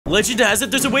Legend has it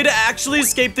there's a way to actually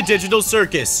escape the digital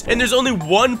circus. And there's only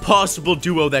one possible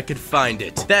duo that could find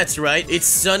it. That's right, it's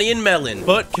Sunny and Melon.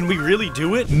 But can we really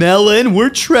do it? Melon, we're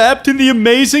trapped in the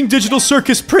amazing digital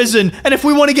circus prison. And if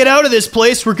we want to get out of this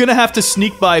place, we're gonna have to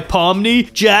sneak by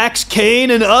Pomni, Jax,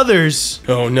 Kane, and others.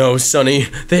 Oh no, Sunny.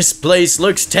 This place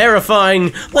looks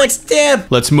terrifying. Let's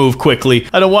dip! Let's move quickly.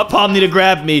 I don't want Pomni to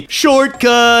grab me.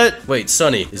 Shortcut! Wait,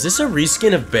 Sunny, is this a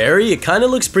reskin of Barry? It kind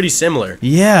of looks pretty similar.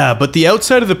 Yeah, but the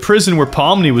outside of the prison where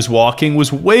Pomni was walking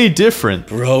was way different.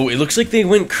 Bro, it looks like they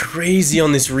went crazy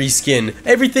on this reskin.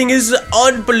 Everything is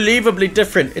unbelievably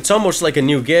different. It's almost like a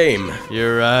new game.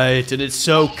 You're right, and it's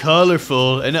so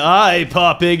colorful and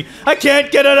eye-popping. I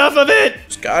can't get enough of it!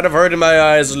 It's kind of hurting my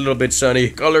eyes a little bit,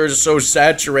 Sunny. Color is so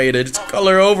saturated. It's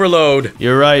color overload.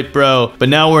 You're right, bro. But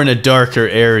now we're in a darker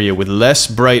area with less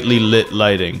brightly lit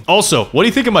lighting. Also, what do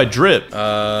you think of my drip?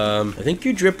 I think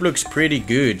your drip looks pretty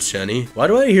good, Sunny. Why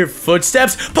do I hear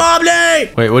footsteps?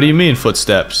 Pomni! Wait, what do you mean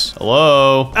footsteps?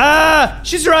 Hello? Ah!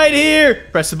 She's right here!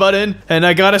 Press the button, and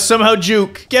I gotta somehow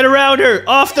juke. Get around her!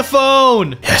 Off the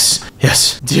phone! Yes,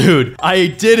 yes. Dude, I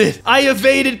did it! I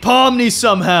evaded Pomni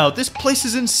somehow! This place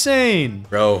is insane!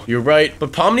 Bro, you're right,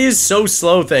 but Pomni is so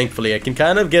slow, thankfully. I can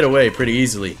kind of get away pretty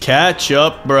easily. Catch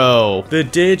up, bro. The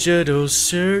digital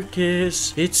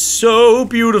circus. It's so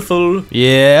beautiful.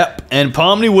 Yep, and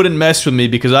Pomni wouldn't mess with me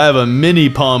because I have a mini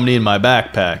Pomni in my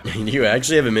backpack. You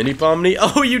actually have a mini Pomni?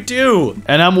 Oh, you do!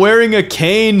 And I'm wearing a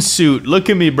Kane suit. Look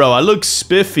at me, bro. I look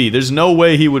spiffy. There's no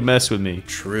way he would mess with me.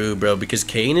 True, bro, because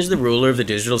Kane is the ruler of the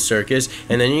digital circus,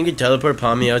 and then you can teleport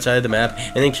Pomni outside of the map,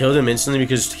 and then kill them instantly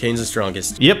because Kane's the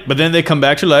strongest. Yep, but then they come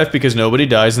back to life because nobody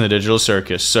dies in the digital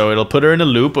circus, so it'll put her in a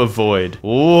loop of void.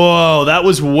 Whoa, that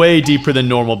was way deeper than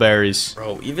normal berries.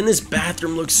 Bro, even this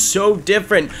bathroom looks so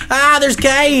different. Ah, there's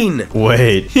Kane!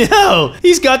 Wait, yo,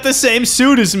 he's got the same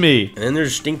suit as me. And then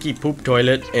there's Stinky Poop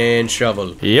Toilet and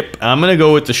Shovel. Yep, I'm gonna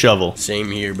go with the shovel. Same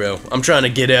here, bro. I'm trying to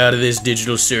get out of this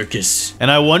digital circus.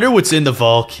 And I wonder what's in the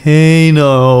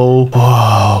volcano.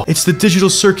 Whoa, it's the digital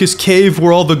circus cave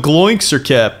where all the gloinks are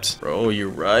kept. Bro, you're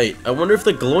right. I wonder if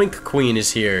the Gloink Queen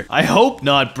is here. I hope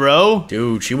not, bro.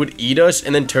 Dude, she would eat us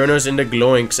and then turn us into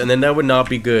gloinks, and then that would not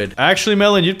be good. Actually,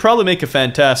 Melon, you'd probably make a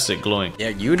fantastic gloink. Yeah,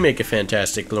 you would make a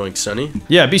fantastic gloink, Sunny.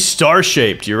 Yeah, be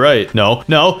star-shaped, you're right. No,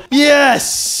 no.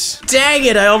 Yes! Dang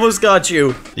it, I almost got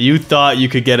you. You thought you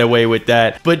could get away with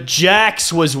that, but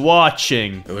Jax was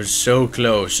watching. It was so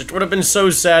close. It would have been so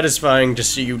satisfying to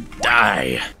see you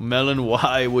die. Melon,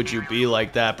 why would you be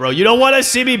like that, bro? You don't want to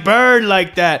see me burn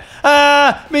like that.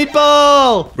 Ah,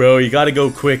 meatball! Bro, you gotta go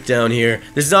quick down here.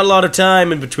 There's not a lot of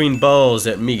time in between balls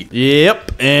that meet.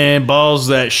 Yep, and balls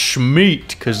that schmeat,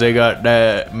 because they got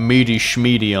that meaty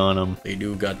schmeaty on them. They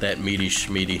do got that meaty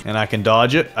schmeaty. And I can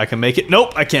dodge it. I can make it.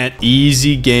 Nope, I can't.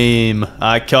 Easy game.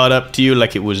 I caught up to you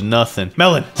like it was nothing.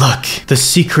 Melon, look, the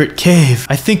secret cave.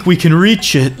 I think we can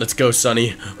reach it. Let's go,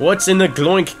 Sunny. What's in the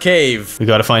Gloink Cave? We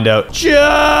gotta find out.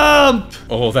 Jump!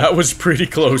 Oh, that was pretty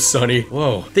close, Sunny.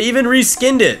 Whoa, they even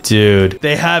reskinned it. Dude,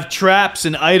 they have traps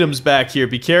and items back here.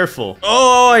 Be careful.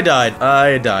 Oh, I died.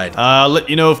 I died. I'll let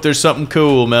you know if there's something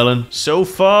cool, Melon. So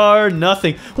far,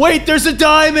 nothing. Wait, there's a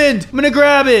diamond! I'm gonna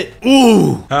grab it.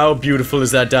 Ooh! How beautiful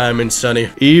is that diamond, Sunny?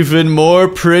 Even more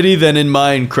pretty than in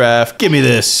Minecraft. Give me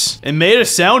this. It made a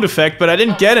sound effect, but I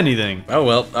didn't get anything. Oh,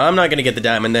 well, I'm not gonna get the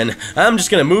diamond then. I'm just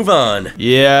gonna move on.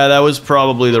 Yeah, that was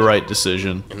probably the right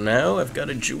decision. And now I've got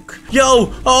a juke.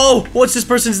 Yo! Oh! What's this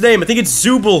person's name? I think it's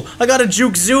Zooble. I got a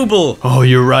juke Zooble. Oh,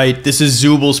 you're right. This is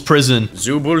Zooble's prison.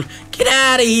 Zooble, get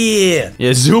out of here!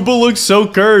 Yeah, Zooble looks so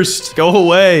cursed. Go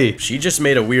away. She just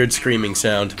made a weird screaming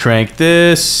sound. Crank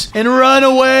this and run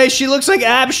away. She looks like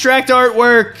abstract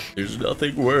artwork. There's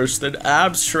nothing worse than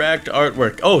abstract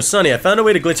artwork. Oh, Sunny, I found a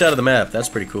way to glitch out of the map. That's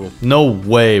pretty cool. No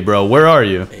way, bro. Where are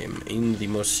you? I am in the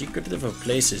most secretive of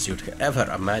places you'd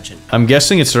ever imagine. I'm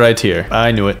guessing it's right here.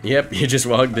 I knew it. Yep, you just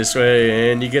walk this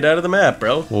way and you get out of the map,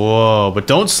 bro. Whoa, but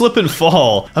don't slip and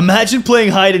fall. Imagine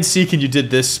playing hide and seek and you did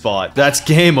this spot. That's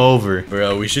game over.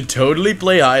 Bro, we should totally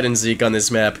play hide and seek on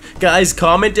this map. Guys,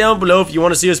 comment down below if you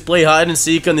want to see us play hide and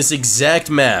seek on this exact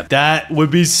map. That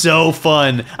would be so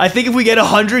fun. I think if we get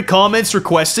 100 comments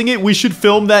requesting it, we should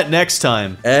film that next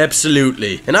time.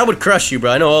 Absolutely. And I would crush you,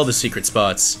 bro. I know all the secret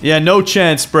spots. Yeah, no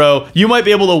chance, bro. You might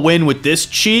be able to win with this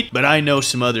cheat, but I know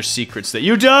some other secrets that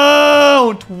you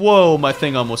don't. Whoa, my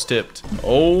thing almost tipped.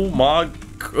 Oh my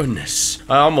goodness.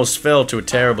 I almost fell to a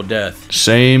terrible death.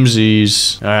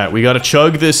 Samesies. All right, we gotta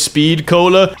chug this speed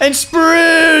cola and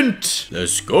sprint.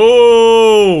 Let's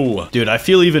go! Dude, I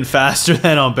feel even faster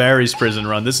than on Barry's prison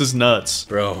run. This is nuts.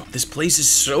 Bro, this place is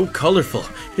so colorful.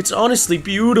 It's honestly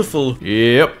beautiful.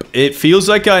 Yep, it feels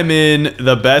like I'm in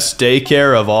the best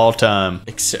daycare of all time.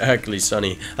 Exactly,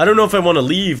 Sonny. I don't know if I want to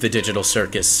leave the digital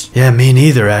circus. Yeah, me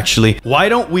neither, actually. Why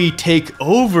don't we take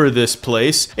over this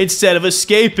place instead of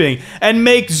escaping and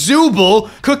make Zooble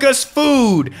cook us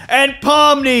food and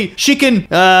Pomni, she can,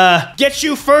 get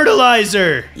you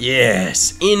fertilizer.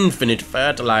 Yes, infinite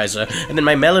fertilizer, and then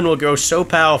my melon will grow so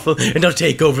powerful and I'll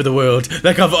take over the world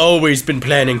like I've always been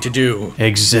planning to do.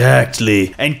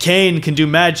 Exactly. And Kane can do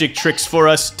magic tricks for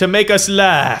us to make us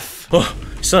laugh. Oh,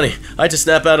 Sonny, I had to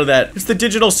snap out of that. It's the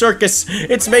digital circus.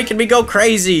 It's making me go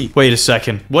crazy. Wait a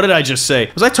second. What did I just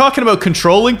say? Was I talking about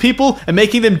controlling people and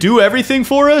making them do everything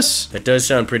for us? That does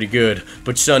sound pretty good.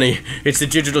 But Sonny, it's the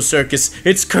digital circus.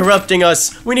 It's corrupting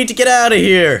us. We need to get out of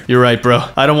here. You're right, bro.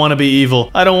 I don't want to be evil.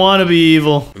 I don't want to be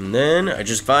evil. And then I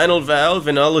just final valve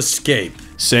and I'll escape.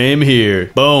 Same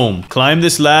here. Boom. Climb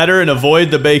this ladder and avoid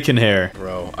the bacon hair.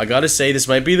 Bro, I gotta say, this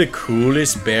might be the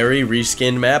coolest Barry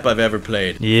reskinned map I've ever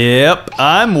played. Yep,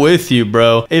 I'm with you,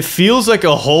 bro. It feels like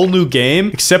a whole new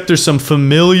game, except there's some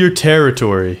familiar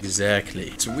territory. Exactly.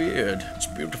 It's weird. It's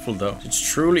beautiful, though. It's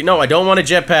truly... No, I don't want a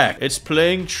jetpack. It's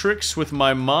playing tricks with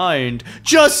my mind,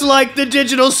 just like the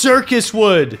digital circus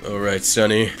would. Alright,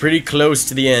 Sonny. Pretty close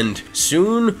to the end.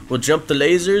 Soon, we'll jump the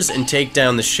lasers and take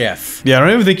down the chef. Yeah, I don't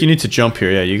even think you need to jump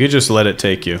here. Yeah, you could just let it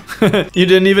take you. You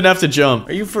didn't even have to jump.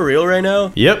 Are you for real right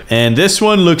now? Yep. And this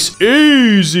one looks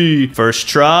easy. First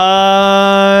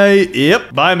try.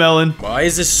 Yep. Bye, Melon. Why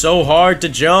is this so hard to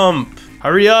jump?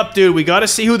 Hurry up, dude. We gotta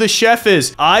see who the chef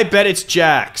is. I bet it's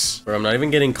Jax. Bro, I'm not even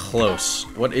getting close.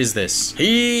 What is this?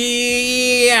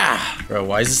 Yeah. Bro,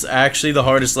 why is this actually the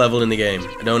hardest level in the game?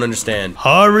 I don't understand.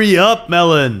 Hurry up,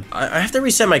 Melon. I have to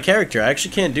reset my character. I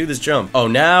actually can't do this jump. Oh,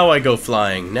 now I go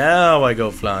flying. Now I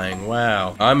go flying.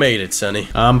 Wow. I made it, Sonny.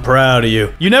 I'm proud of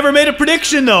you. You never made a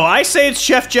prediction, though. I say it's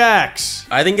Chef Jax.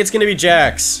 I think it's gonna be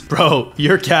Jax. Bro,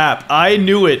 you're cap. I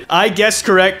knew it. I guessed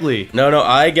correctly. No,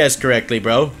 I guessed correctly,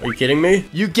 bro. Are you kidding me?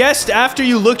 You guessed after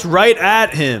you looked right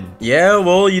at him. Yeah,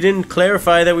 well, you didn't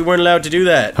clarify that we weren't allowed to do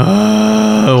that.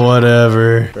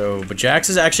 Whatever. Bro, but Jax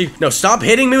is actually... No, stop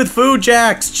hitting me with food,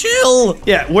 Jax. Chill.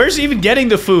 Yeah, where's he even getting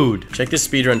the food? Check this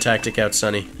speedrun tactic out,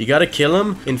 Sonny. You gotta kill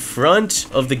him in front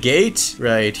of the gate,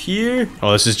 right here.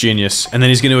 Oh, this is genius. And then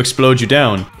he's gonna explode you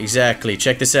down. Exactly.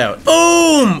 Check this out.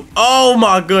 Boom! Oh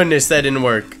my goodness, that didn't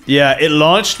work. Yeah, it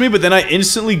launched me, but then I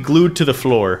instantly glued to the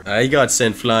floor. I got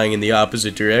sent flying in the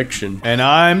opposite direction. And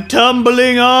I'm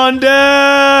tumbling on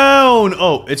down!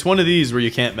 Oh, it's one of these where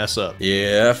you can't mess up.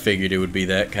 Yeah, I figured it would be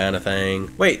that kind of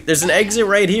thing. Wait, there's an exit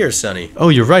right here, Sonny. Oh,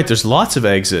 you're right. There's lots of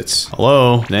exits.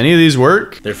 Hello? Did any of these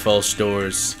work? They're false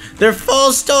doors. They're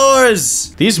false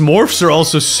doors! These morphs are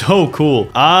also so cool.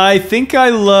 I think I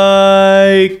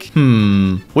like...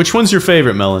 Which one's your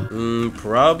favorite, Melon?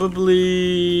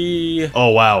 Probably... Oh,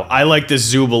 wow. I like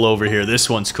this Zooble over here. This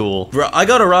one's cool. Bro, I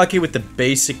got a Rocky with the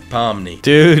basic Pomni.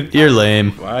 Dude, you're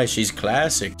lame. Why? She's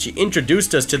classic. She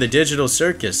introduced us to the digital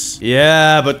circus.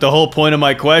 Yeah, but the whole point of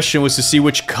my question was to see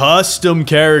which custom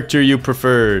character you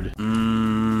preferred.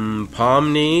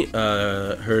 Pomni,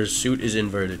 her suit is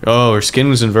inverted. Oh, her skin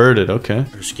was inverted. Okay.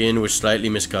 Her skin was slightly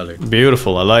miscolored.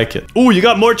 Beautiful. I like it. Oh, you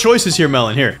got more choices here,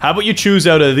 Melon. Here. How about you choose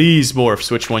out of these morphs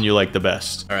which one you like the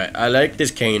best? Alright, I like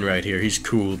this Kane right here. He's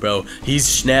cool, bro. He's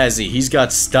snazzy. He's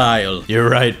got style. You're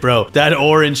right, bro. That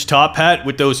orange top hat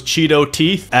with those Cheeto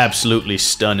teeth, absolutely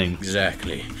stunning.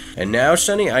 Exactly. And now,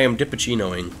 Sonny, I am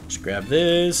Dippuccinoing. Just grab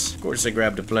this. Of course I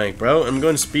grabbed a plank, bro. I'm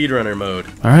going speedrunner mode.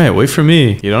 Alright, wait for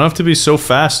me. You don't have to be so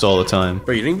fast all the time.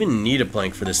 Bro, you don't even need a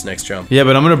plank for this next jump. Yeah,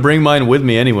 but I'm gonna bring mine with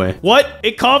me anyway. What?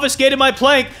 It confiscated my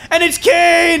plank, and it's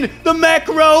Kane, the mech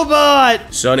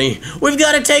robot! Sonny, we've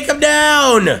got to take him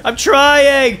down! I'm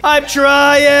trying! I'm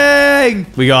trying!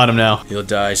 We got him now. He'll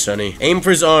die, Sonny. Aim for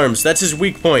his arms. That's his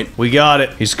weak point. We got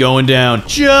it. He's going down.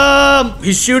 Jump!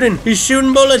 He's shooting. He's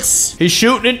shooting bullets. He's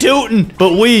shooting and tooting,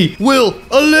 but we will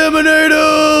eliminate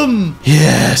him!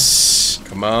 Yes!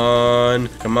 Come on.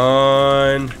 Come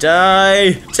on.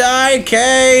 Die. Die,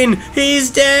 Kane. He's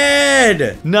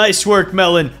dead. Nice work,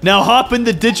 Melon. Now hop in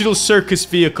the digital circus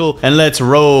vehicle and let's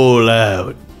roll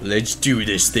out. Let's do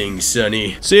this thing,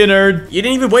 Sunny. See you, nerd. You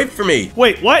didn't even wait for me.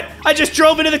 Wait, what? I just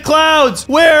drove into the clouds.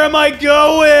 Where am I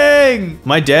going?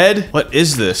 Am I dead? What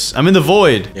is this? I'm in the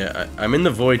void. Yeah, I'm in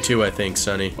the void too, I think,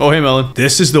 Sunny. Oh, hey, Melon.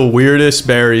 This is the weirdest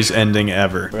berries ending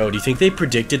ever. Bro, do you think they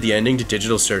predicted the ending to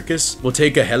Digital Circus? We'll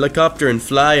take a helicopter and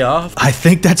fly off? I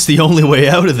think that's the only way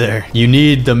out of there. You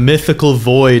need the mythical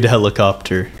void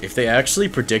helicopter. If they actually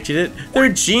predicted it, they're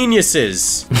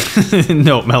geniuses.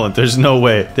 No, Melon, there's no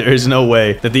way. There is no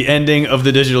way that the ending of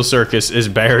the Digital Circus is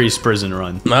Barry's prison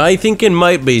run. I think it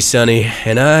might be, Sunny,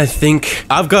 and I think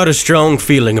I've got a strong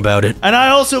feeling about it. And I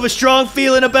also have a strong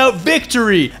feeling about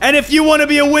victory. And if you want to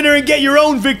be a winner and get your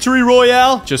own victory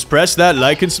royale, just press that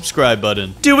like and subscribe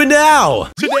button. Do it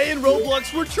now! Today in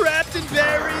Roblox, we're trapped in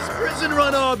Barry's prison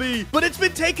run obby, but it's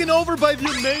been taken over by the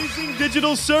amazing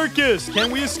Digital Circus.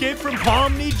 Can we escape from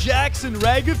Pomni, Jax, and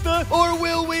Ragatha, or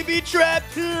will we be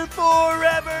trapped here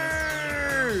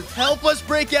forever? Help us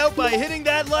break out by hitting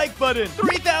that like button.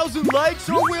 3,000 likes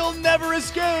or we'll never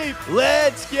escape.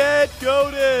 Let's get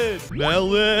goated.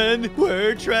 Melon,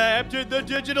 we're trapped in the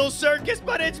Digital Circus,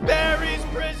 but it's Barry's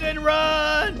prison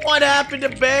run. What happened to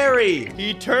Barry?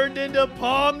 He turned into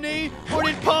Pomni, or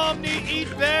did Pomni eat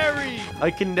Barry?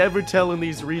 I can never tell in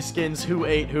these reskins who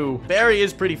ate who. Barry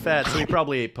is pretty fat, so he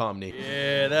probably ate Pomni.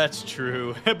 Yeah, that's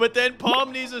true. But then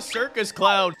Pomni's a circus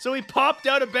clown, so he popped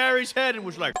out of Barry's head and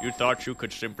was like, "You thought you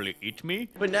could simply eat me?"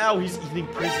 But now he's eating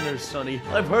prisoners, Sunny.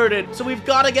 I've heard it, so we've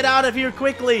got to get out of here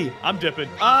quickly. I'm dipping.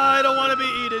 I don't want to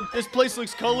be eaten. This place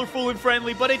looks colorful and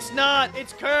friendly, but it's not.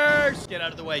 It's cursed. Get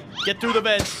out of the way. Get through the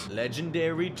vents.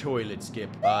 Legendary toilet skip.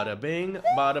 Bada bing,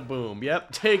 bada boom.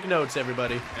 Yep, take notes,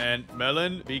 everybody. And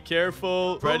Melon, be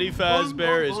careful. Freddy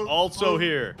Fazbear is also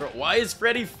here. Bro, why is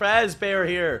Freddy Fazbear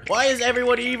here? Why is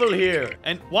everyone evil here?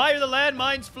 And why are the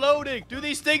landmines floating? Do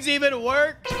these things even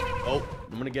work? Oh,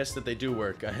 I'm gonna guess that they do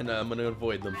work, and I'm gonna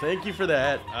avoid them. Thank you for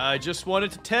that. I just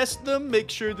wanted to test them, make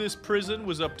sure this prison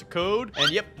was up to code.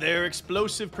 And yep, their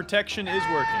explosive protection is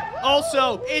working.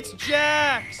 Also, it's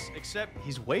Jax! Except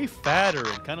he's way fatter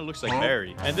and kind of looks like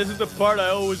Barry. And this is the part I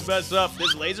always mess up.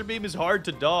 This laser beam is hard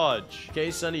to dodge.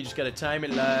 Okay, Sunny, you just gotta time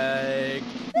it like...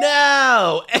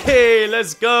 now! Hey,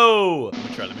 let's go! Let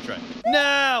me try.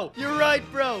 Now! You're right,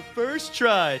 bro. First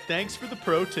try. Thanks for the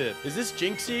pro tip. Is this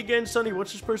Jinxie again, Sunny?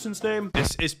 What's this person's name?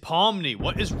 This is Pomni.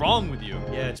 What is wrong with you?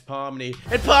 Yeah, it's Pomni.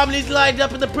 And Pomni's lined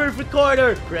up in the perfect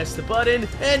corner. Press the button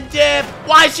and dip.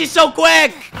 Why is she so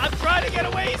quick? I'm trying to get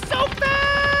away so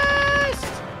fast!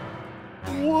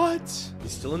 What?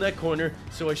 He's still in that corner,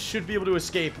 so I should be able to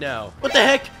escape now. What the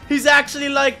heck? He's actually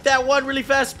like that one really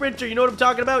fast sprinter. You know what I'm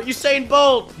talking about? Usain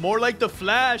Bolt. More like the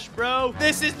Flash, bro.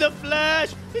 This is the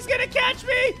Flash. He's gonna catch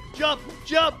me. Jump,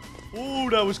 jump. Ooh,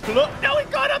 that was close. No, he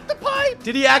got up the pipe.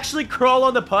 Did he actually crawl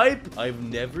on the pipe? I've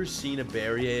never seen a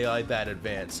Barry AI that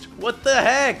advanced. What the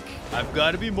heck? I've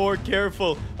got to be more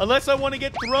careful. Unless I want to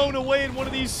get thrown away in one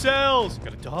of these cells.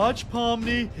 Gotta dodge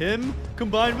Pomni. Him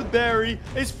combined with Barry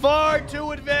is far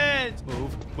too advanced.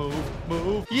 Move, move,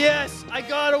 move. Yes, I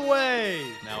got away.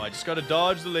 Now I just gotta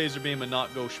dodge the laser beam and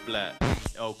not go splat.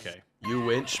 Okay. You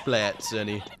went splat,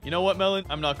 Sunny. You know what, Melon?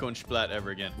 I'm not going splat ever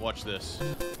again. Watch this.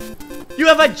 You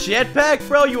have a jetpack,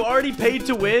 bro? You already paid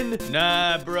to win?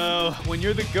 Nah, bro. When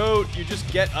you're the GOAT, you just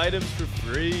get items for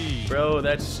free. Bro,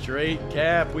 that's straight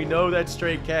cap. We know that's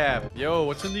straight cap. Yo,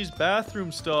 what's in these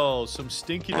bathroom stalls? Some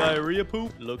stinky diarrhea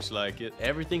poop? Looks like it.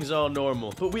 Everything's all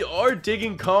normal. But we are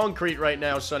digging concrete right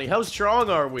now, Sunny. How strong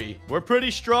are we? We're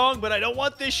pretty strong, but I don't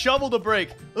want this shovel to break.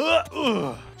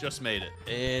 Just made it.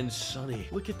 And Sunny,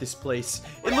 look at this place.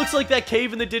 It looks like that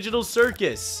cave in the Digital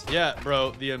Circus. Yeah,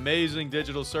 bro, the amazing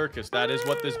Digital Circus. That is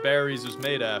what this Barry's is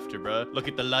made after, bro. Look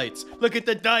at the lights. Look at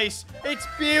the dice. It's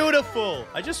beautiful.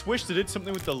 I just wish they did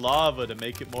something with the lava to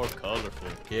make it more colorful.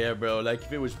 Yeah, bro, like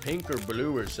if it was pink or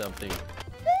blue or something.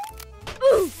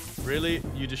 Really?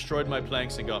 You destroyed my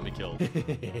planks and got me killed. You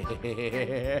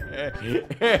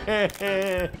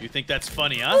think that's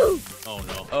funny, huh? Oh,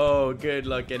 no. Oh, good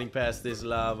luck getting past this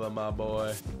lava, my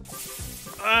boy.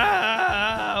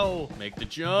 Ow! Make the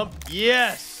jump.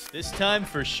 Yes! This time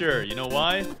for sure. You know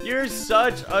why? You're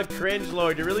such a cringe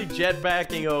lord. You're really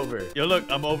jetpacking over. Yo, look,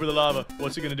 I'm over the lava.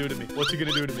 What's it gonna do to me? What's it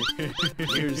gonna do to me?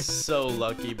 You're so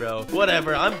lucky, bro.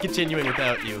 Whatever, I'm continuing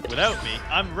without you. Without me?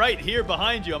 I'm right here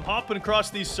behind you. I'm hopping across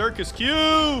these circus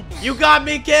cubes. You got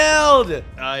me killed!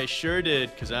 I sure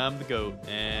did, because I'm the GOAT.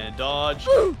 And dodge.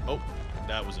 Oh.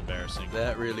 That was embarrassing.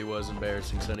 That really was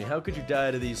embarrassing, Sunny. How could you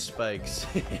die to these spikes?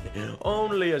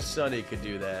 Only a Sunny could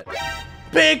do that.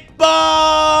 Big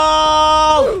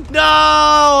ball!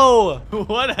 No!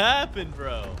 What happened,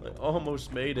 bro? I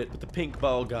almost made it, but the pink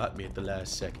ball got me at the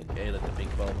last second. Okay, let the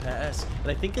pink ball pass.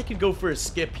 And I think I can go for a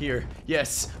skip here.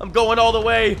 Yes, I'm going all the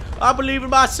way. I believe in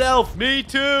myself. Me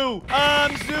too.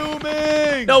 I'm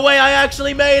zooming. No way, I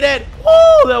actually made it.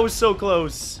 Woo, that was so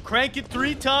close. Crank it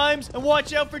 3 times and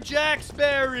watch out for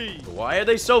Jacksberry. Why are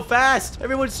they so fast?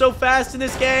 Everyone's so fast in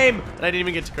this game. And I didn't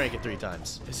even get to crank it 3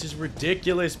 times. This is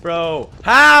ridiculous, bro.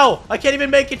 How? I can't even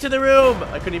make it to the room.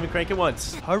 I couldn't even crank it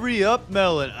once. Hurry up,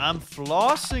 Melon. I'm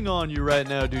flossing on you right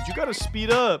now, dude. You gotta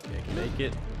speed up. Okay, I can make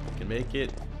it. I can make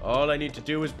it. All I need to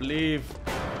do is believe.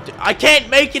 I can't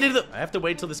make it into the... I have to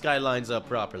wait till this guy lines up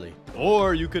properly.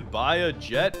 Or you could buy a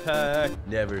jetpack.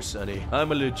 Never, Sonny.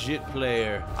 I'm a legit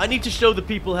player. I need to show the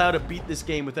people how to beat this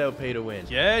game without pay to win.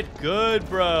 Get good,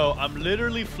 bro. I'm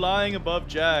literally flying above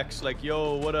Jax. Like,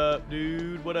 yo, what up,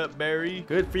 dude? What up, Barry?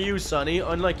 Good for you, Sonny.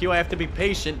 Unlike you, I have to be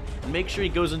patient and make sure he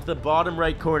goes into the bottom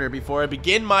right corner before I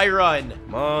begin my run.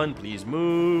 Come on, please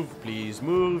move. Please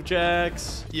move,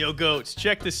 Jax. Yo, goats,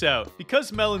 check this out.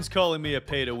 Because Melon's calling me a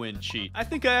pay-to-win cheat, I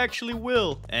think I actually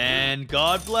will. And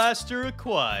God Blaster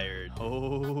acquired.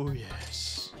 Oh,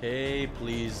 yes. Okay,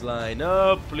 please line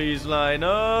up. Please line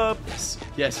up. Yes,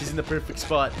 yes, he's in the perfect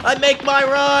spot. I make my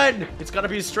run. It's gotta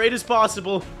be as straight as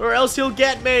possible, or else he'll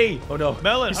get me. Oh no,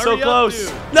 Melon, he's so hurry close.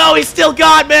 up, dude. No, he still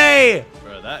got me.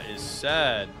 Bro, that is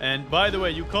sad. And by the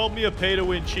way, you called me a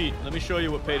pay-to-win cheat. Let me show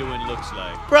you what pay-to-win looks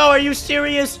like. Bro, are you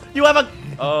serious? You have a...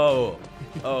 Oh.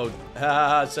 Oh,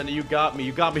 Sonny, you got me.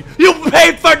 You got me. You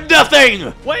paid for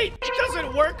nothing! Wait, it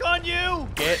doesn't work on you?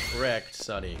 Get wrecked,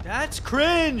 Sonny. That's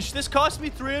cringe. This cost me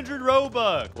 300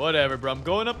 Robux. Whatever, bro. I'm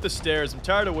going up the stairs. I'm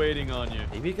tired of waiting on you.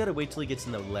 Maybe you gotta wait till he gets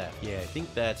in the left. Yeah, I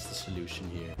think that's the solution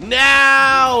here.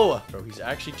 Now! Bro, he's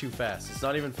actually too fast. It's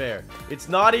not even fair. It's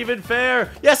not even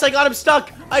fair. Yes, I got him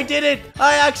stuck. I did it.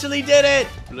 I actually did it.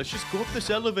 Let's just go up this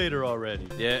elevator already.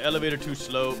 Yeah, elevator too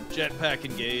slow. Jetpack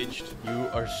engaged. You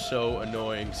are so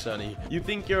annoying, Sonny. You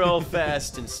think you're all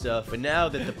fast and stuff, but now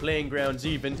that the playing ground's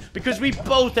even, because we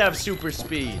both have super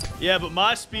speed. Yeah, but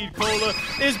my speed cola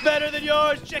is better than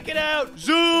yours. Check it out.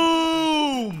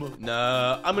 Zoom!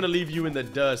 Nah, I'm gonna leave you in the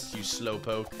dust, you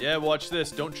slowpoke. Yeah, watch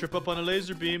this. Don't trip up on a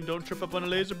laser beam. Don't trip up on a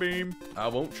laser beam. I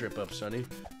won't trip up, Sonny.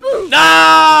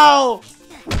 No!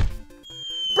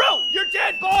 Bro, your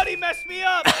dead body messed me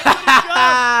up.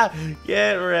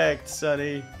 Get wrecked,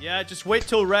 Sonny. Yeah, just wait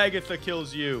till Ragatha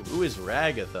kills you. Who is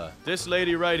Ragatha? This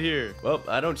lady right here. Well,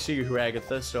 I don't see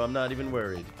Ragatha, so I'm not even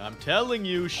worried. I'm telling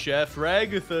you, Chef,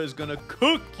 Ragatha is gonna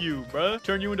cook you, bruh.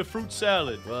 Turn you into fruit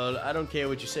salad. Well, I don't care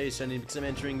what you say, Sonny, because I'm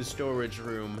entering the storage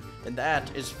room, and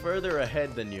that is further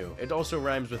ahead than you. It also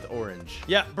rhymes with orange.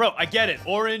 Yeah, bro, I get it.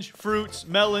 Orange, fruits,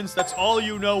 melons, that's all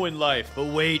you know in life. But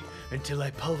wait until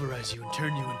I pulverize you and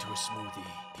turn you into a smoothie.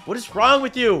 What is wrong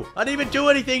with you? I didn't even do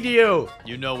anything to you.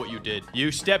 You know what you did.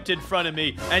 You stepped in front of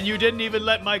me, and you didn't even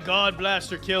let my God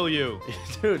Blaster kill you.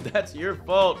 Dude, that's your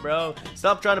fault, bro.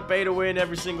 Stop trying to pay to win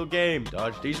every single game.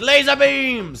 Dodge these laser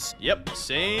beams. Yep,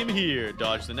 same here.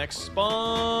 Dodge the next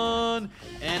spawn,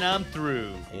 and I'm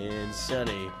through. And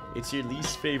Sonny, it's your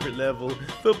least favorite level,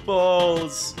 the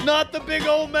balls. Not the big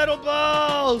old metal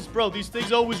balls. Bro, these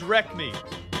things always wreck me.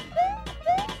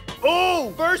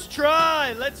 Oh, first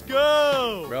try. Let's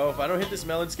go. Bro, if I don't hit this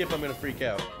melon skip, I'm gonna freak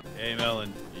out. Hey,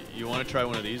 Melon, you want to try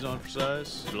one of these on for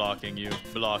size? Blocking you.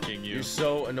 Blocking you. You're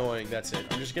so annoying. That's it.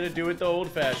 I'm just gonna do it the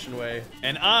old-fashioned way.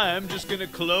 And I'm just gonna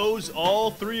close all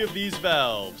 3 of these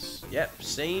valves. Yep,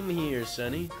 same here,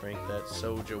 Sonny. Crank that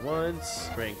soldier once.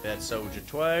 Crank that soldier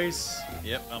twice.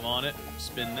 Yep, I'm on it.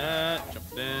 Spin that.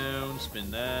 Jump down.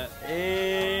 Spin that.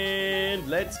 And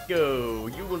let's go.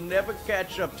 You will never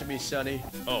catch up to me, Sonny.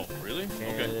 Oh, really?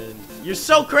 Okay. And you're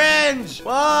so cringe!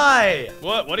 Why?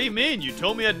 What? What do you mean? You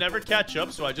told me I'd never catch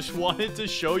up, so I just wanted to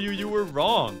show you you were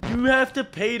wrong. You have to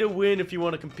pay to win if you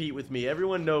want to compete with me.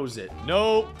 Everyone knows it.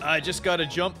 Nope. I just gotta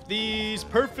jump these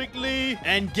perfectly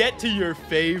and get to your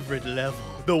favorite level.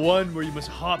 The one where you must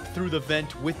hop through the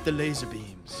vent with the laser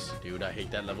beams. Dude, I hate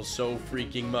that level so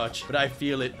freaking much, but I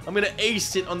feel it. I'm gonna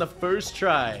ace it on the first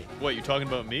try. What, you talking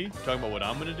about me? Talking about what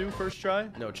I'm gonna do first try?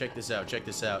 No, check this out. Check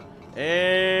this out.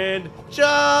 And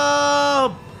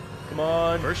jump! Come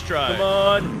on. First try. Come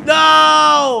on.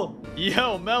 No!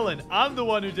 Yo, Melon, I'm the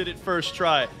one who did it first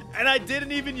try. And I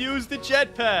didn't even use the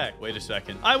jetpack. Wait a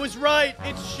second. I was right.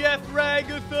 It's Chef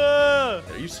Ragatha.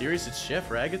 Are you serious? It's Chef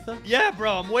Ragatha? Yeah,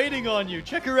 bro. I'm waiting on you.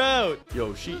 Check her out.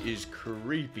 Yo, she is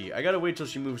creepy. I gotta wait till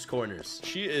she moves corners.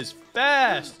 She is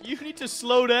fast. You need to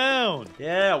slow down.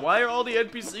 Yeah, why are all the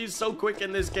NPCs so quick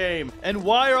in this game? And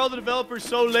why are all the developers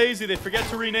so lazy they forget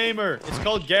to rename her? It's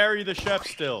called Gary the Chef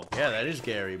still. Yeah, that is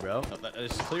Gary, bro. No, that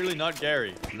is clearly not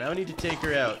Gary. Now I need to take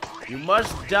her out. You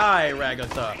must die,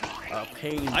 Ragatha. a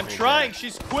painful I'm trying. death.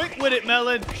 She's quick with it,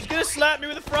 Melon. She's gonna slap me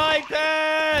with a frying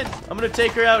pan. I'm gonna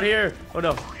take her out here. Oh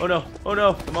no, oh no, oh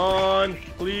no. Come on,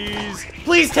 please.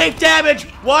 Please take damage.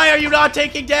 Why are you not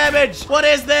taking damage? What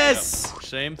is this? Yep.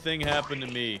 Same thing happened to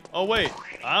me. Oh, wait.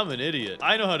 I'm an idiot.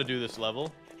 I know how to do this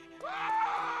level.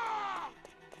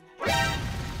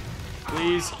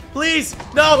 Please, please.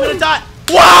 No, I'm gonna die.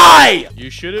 Why? You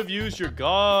should have used your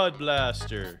God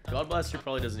Blaster. God Blaster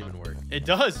probably doesn't even work. It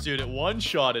does, dude. It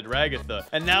one-shotted Ragatha.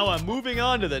 And now I'm moving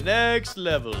on to the next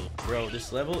level. Bro,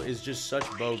 this level is just such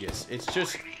bogus. It's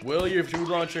just, will your food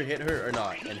launcher hit her or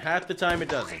not? And half the time it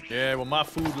doesn't. Yeah, well, my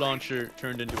food launcher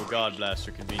turned into a God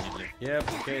Blaster conveniently.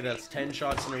 Yep, okay, that's 10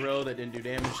 shots in a row that didn't do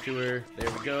damage to her.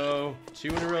 There we go. 2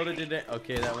 in a row that did it.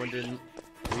 Okay, that one didn't.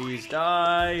 Please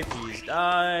die. Please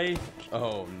die.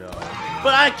 Oh, no.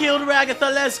 But I killed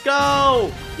Ragatha. Let's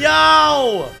go.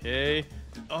 Yo. Okay.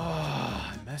 Oh,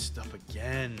 I messed up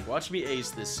again. Watch me ace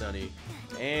this, Sunny.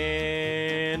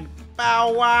 And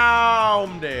bow wow,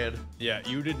 I'm dead. Yeah,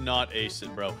 you did not ace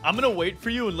it, bro. I'm gonna wait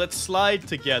for you and let's slide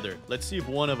together. Let's see if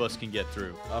one of us can get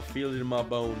through. I feel it in my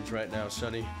bones right now,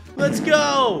 Sunny. Let's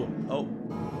go. Oh.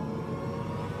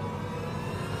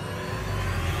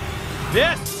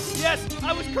 Yes! Yes!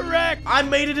 I was correct! I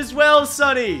made it as well,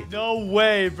 Sunny. No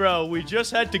way, bro. We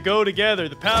just had to go together.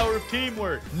 The power of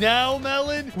teamwork. Now,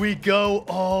 Melon, we go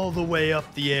all the way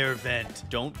up the air vent.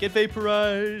 Don't get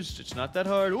vaporized. It's not that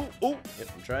hard. Ooh, ooh.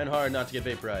 Yep, I'm trying hard not to get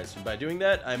vaporized. And by doing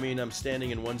that, I mean I'm standing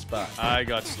in one spot. I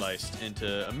got sliced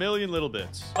into a million little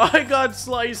bits. I got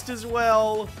sliced as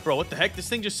well. Bro, what the heck? This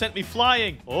thing just sent me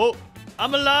flying. Oh,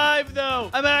 I'm alive,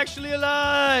 though. I'm actually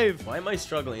alive. Why am I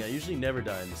struggling? I usually never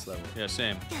die in this level. Yeah,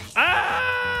 same.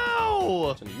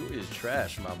 Ow! Sunny, you is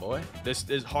trash, my boy. This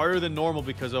is harder than normal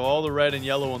because of all the red and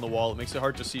yellow on the wall. It makes it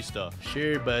hard to see stuff.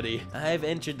 Sure, buddy. I've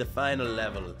entered the final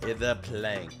level, the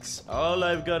planks. All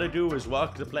I've got to do is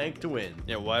walk the plank to win.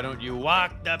 Yeah, why don't you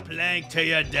walk the plank to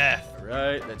your death? All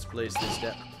right, let's place this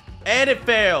down. And it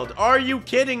failed. Are you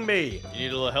kidding me? You need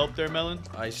a little help there, Melon?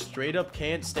 I straight up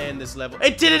can't stand this level.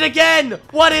 It did it again!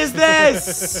 What is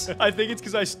this? I think it's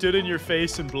because I stood in your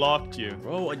face and blocked you.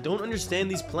 Bro, I don't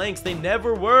understand these planks. They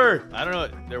never work. I don't know.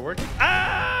 They're working.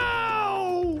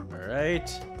 Ow! All right,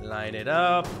 line it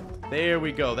up. There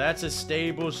we go. That's a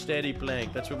stable, steady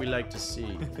plank. That's what we like to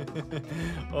see.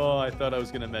 Oh, I thought I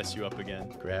was going to mess you up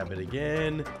again. Grab it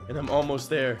again, and I'm almost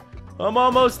there. I'm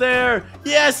almost there.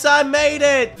 Yes, I made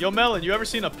it. Yo, Melon, you ever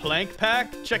seen a plank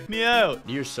pack? Check me out.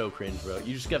 You're so cringe, bro.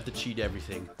 You just have to cheat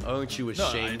everything. Aren't you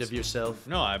ashamed of yourself?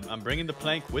 No, I'm bringing the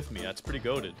plank with me. That's pretty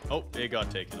goated. Oh, it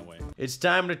got taken away. It's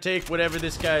time to take whatever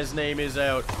this guy's name is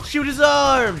out. Shoot his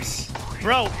arms.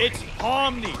 Bro, it's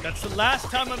Omni. That's the last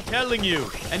time I'm telling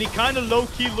you. And he kind of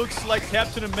low-key looks like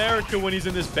Captain America when he's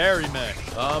in this berry mech.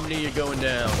 Omni, you're going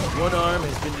down. One arm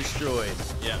has been destroyed.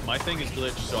 Yeah, my thing is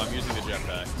glitched, so I'm using the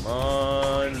jetpack. Come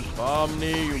on,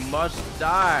 Omni, you must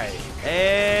die.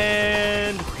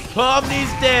 And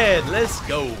Omni's dead. Let's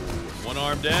go. One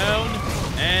arm down,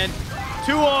 and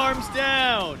 2 arms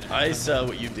down. I saw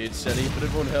what you did, Sunny, but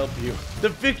it won't help you. The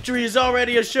victory is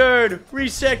already assured.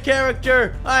 Reset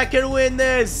character. I can win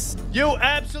this. You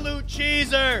absolute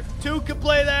cheeser. 2 can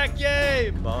play that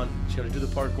game. Come on, just gotta do the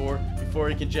parkour before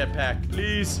he can jetpack.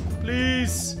 Please,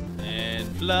 please. And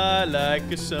fly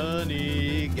like a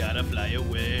sunny. Gotta fly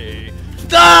away.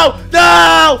 No!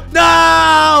 No!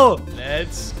 No!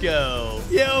 Let's go.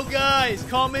 Yo, guys,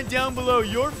 comment down below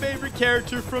your favorite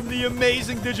character from the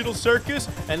amazing Digital Circus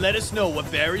and let us know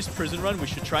what Barry's prison run we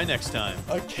should try next time.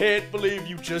 I can't believe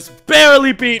you just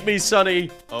barely beat me,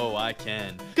 Sunny. Oh, I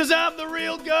can. Because I'm the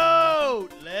real GOAT.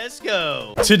 Let's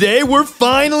go. Today, we're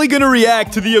finally going to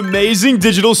react to the amazing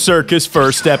Digital Circus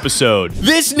first episode.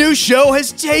 This new show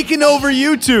has taken over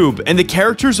YouTube, and the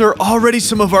characters are already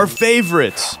some of our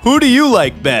favorites. Who do you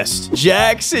like best?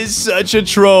 Jax is such a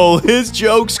troll. His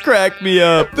jokes crack me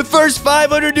up. The first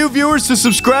 500 new viewers to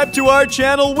subscribe to our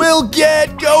channel will get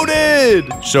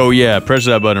goated. So yeah, press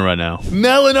that button right now.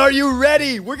 Melon, are you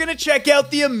ready? We're gonna check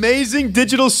out the amazing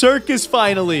Digital Circus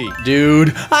finally.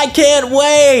 Dude, I can't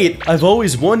wait. I've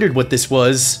always wondered what this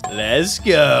was. Let's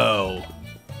go.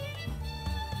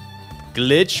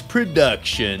 Glitch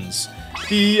Productions.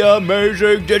 The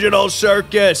amazing Digital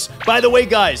Circus. By the way,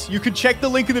 guys, you can check the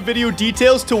link in the video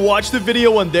details to watch the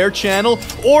video on their channel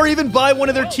or even buy one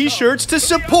of their t-shirts to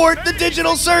support the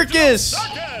Digital Circus.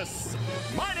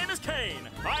 My name is Kane.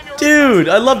 I'm your Dude,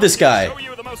 I love this guy. show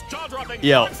you the most jaw-dropping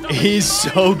Yo, he's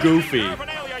so goofy.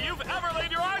 paraphernalia you've ever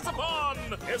laid your eyes upon.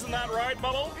 Isn't that right,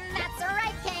 Bubble? That's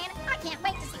right, Kane. I can't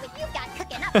wait to see what you've got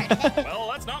cooking up there today. Well,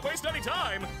 let's not waste any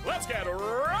time. Let's get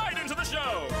right into the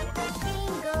show.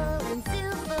 Single and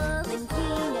super and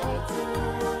peanuts.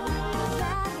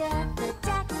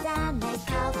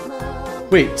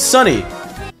 Wait, Sunny.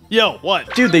 Yo,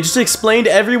 what? Dude, they just explained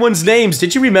everyone's names.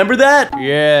 Did you remember that?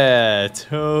 Yeah,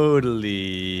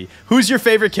 totally. Who's your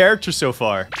favorite character so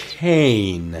far?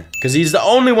 Kane. Because he's the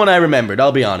only one I remembered,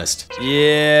 I'll be honest.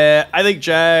 Yeah, I think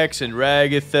Jax and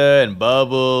Ragatha and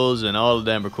Bubbles and all of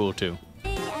them are cool too.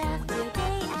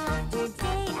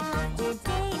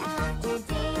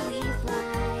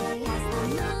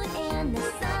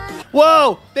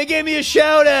 Whoa! They gave me a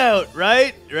shout out,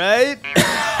 right? Right?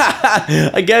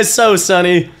 I guess so,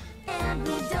 Sunny.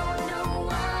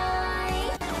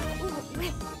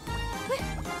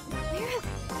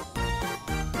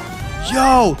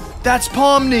 Yo, that's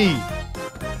Pomni!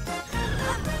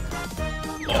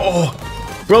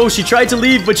 Oh, bro, she tried to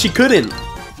leave, but she couldn't.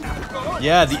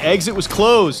 Yeah, the exit was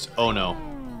closed. Oh no.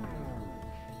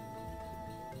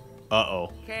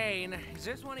 Uh-oh. Kane, is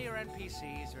this one of your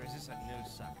NPCs or is this a new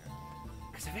sucker?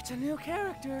 Because if it's a new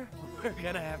character, we're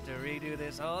gonna have to redo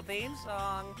this whole theme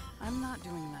song. I'm not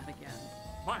doing that again.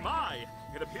 My!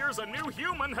 It appears a new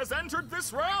human has entered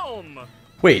this realm!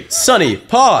 Wait, Sunny,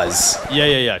 pause.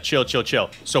 Yeah. Chill.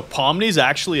 So Pomni's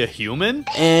actually a human?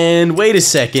 And wait a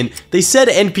second. They said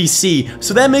NPC,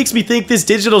 so that makes me think this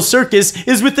digital circus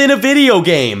is within a video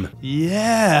game.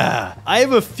 Yeah. I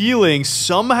have a feeling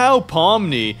somehow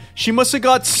Pomni, she must have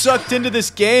got sucked into this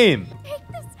game. Take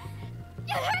this.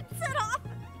 Your head's set off.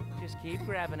 Just keep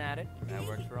grabbing at it. That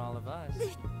works for all of us.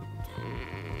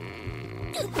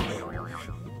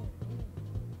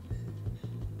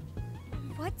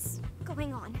 What's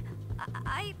going on?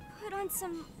 I put on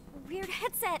some weird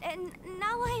headset and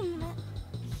now I'm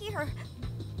here.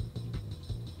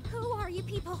 Who are you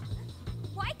people?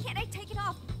 Why can't I take it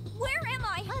off? Where am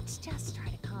I? Let's just try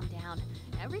to calm down.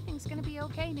 Everything's gonna be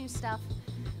okay, new stuff.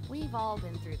 We've all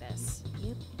been through this.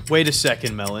 Wait a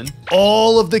second, Melon.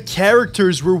 All of the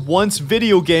characters were once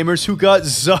video gamers who got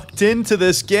sucked into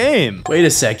this game. Wait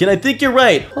a second, I think you're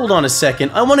right. Hold on a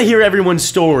second, I want to hear everyone's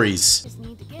stories. Just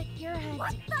need to get your head.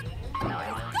 What the is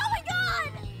going on?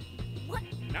 What?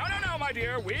 No, my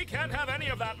dear. We can't have any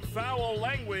of that foul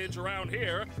language around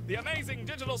here. The amazing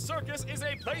digital circus is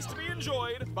a place to be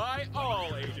enjoyed by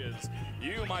all ages.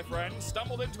 You, my friend,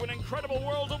 stumbled into an incredible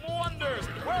world of wonders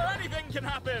where anything can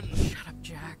happen. Shut up,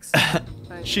 Jax.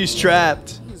 But She's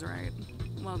trapped. he's right.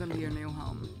 Welcome to your new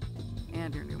home.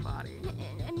 And your new body.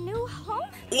 A new home?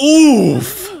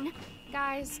 Oof!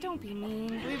 Guys, don't be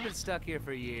mean. We've been stuck here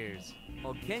for years.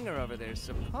 Old Kinger over there's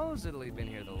supposedly been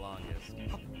here the longest.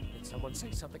 Did someone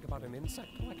say something about an insect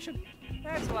collection?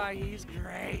 That's why he's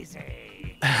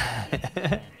crazy.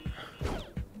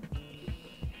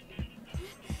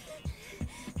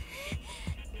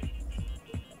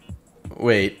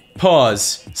 Wait,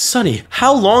 pause. Sunny,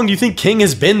 how long do you think King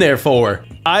has been there for?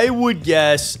 I would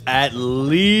guess at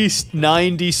least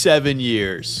 97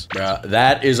 years. Bruh,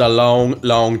 that is a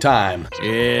long time.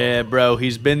 Yeah, bro,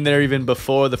 he's been there even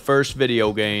before the first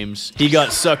video games. He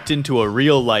got sucked into a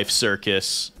real-life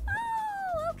circus.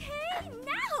 Oh, okay.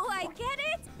 Now I get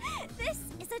it. This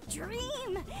is a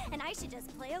dream. And I should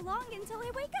just play along until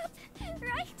I wake up,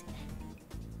 right?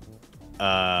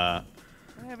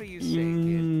 Whatever you say,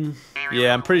 kid.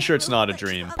 Yeah, I'm pretty sure it's not a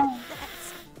dream.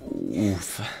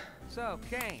 Oof. So,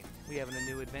 Kane, we having a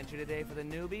new adventure today for the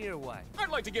newbie or what? I'd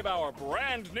like to give our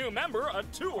brand new member a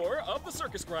tour of the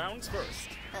circus grounds first.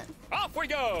 Off we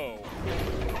go!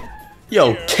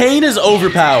 Yo, Kane is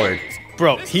overpowered.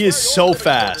 Bro, This he is where so your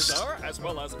adventures fast. are, as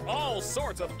well as all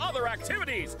sorts of other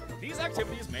activities. These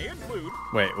activities may include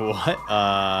Wait, what?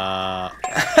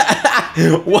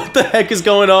 What the heck is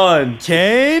going on?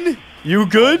 Kane? You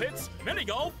good? pits, mini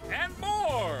golf, and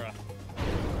more.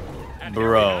 And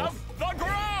Bro. here we have the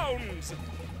grounds.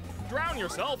 Drown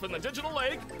yourself in the digital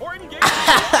lake or engage in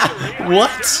the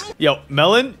What? Yo,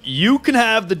 Melon, you can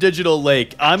have the digital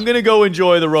lake. I'm gonna go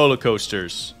enjoy the roller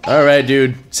coasters. Alright,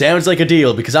 dude. Sounds like a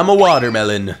deal because I'm a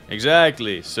watermelon.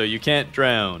 Exactly, so you can't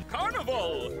drown.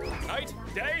 Carnival. Night,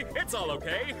 day, it's all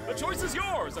okay. The choice is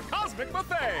yours. A cosmic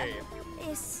buffet.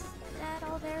 Is that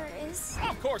all there is?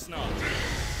 Of course not.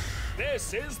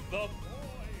 This is the void.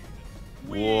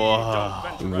 We Whoa. don't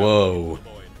venture out Whoa. into the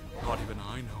void. Not even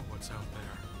I know what's out there.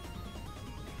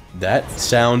 That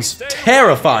sounds Stay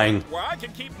terrifying. where I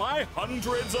can keep my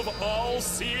hundreds of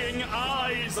all-seeing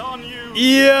eyes on you.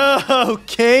 Yo,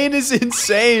 Kane is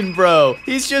insane, bro.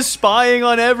 He's just spying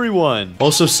on everyone.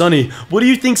 Also, Sunny, what do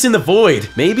you think's in the void?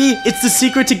 Maybe it's the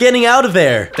secret to getting out of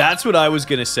there. That's what I was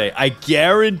gonna say. I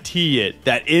guarantee it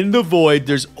that in the void,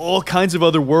 there's all kinds of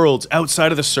other worlds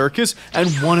outside of the circus, and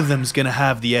one of them's gonna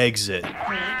have the exit.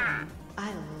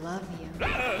 I love you.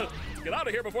 Get out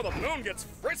of here before the moon gets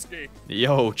frisky.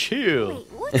 Yo, chill. Wait,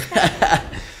 what's that?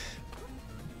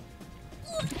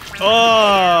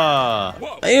 Oh!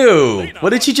 Whoa. Ew. What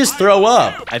did she just throw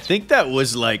up? I think that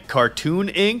was like cartoon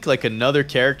ink, like another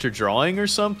character drawing or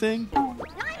something. I'm on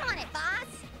it, boss.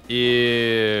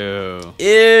 Ew.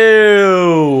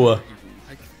 Ew.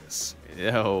 Like this.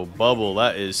 Yo, Bubble,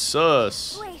 that is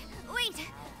sus. Wait.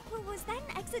 Was that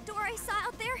an exit door I saw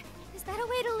out there? Is that a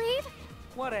way to leave?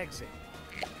 What exit?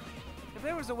 If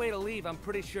there was a way to leave, I'm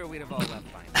pretty sure we'd have all left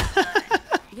by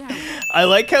now. I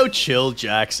like how chill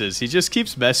Jax is. He just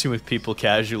keeps messing with people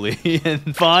casually,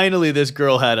 and finally this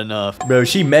girl had enough. Bro,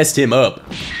 she messed him up.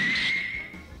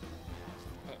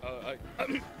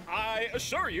 I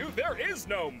assure you, there is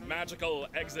no magical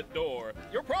exit door.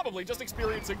 You're probably just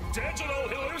experiencing digital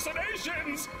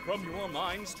hallucinations from your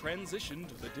mind's transition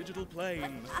to the digital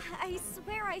plane. I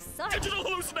swear I saw it. Digital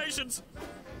hallucinations!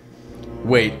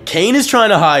 Wait, Kane is trying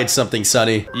to hide something,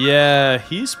 Sunny. Yeah,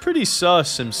 he's pretty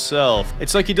sus himself.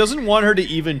 It's like he doesn't want her to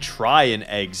even try an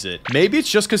exit. Maybe it's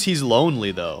just because he's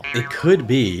lonely, though. It could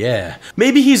be, yeah.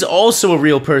 Maybe he's also a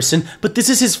real person, but this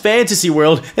is his fantasy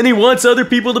world, and he wants other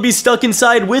people to be stuck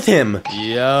inside with him.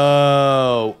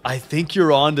 Yo, I think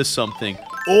you're onto something.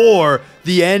 Or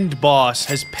the end boss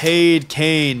has paid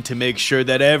Kane to make sure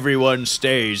that everyone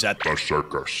stays at the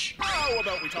circus. How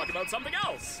about we talk about something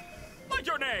else? Like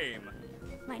your name.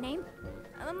 My name?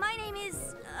 My name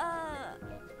is, oh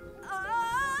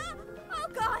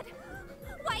God!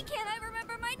 Why can't I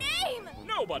remember my name?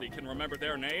 Nobody can remember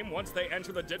their name once they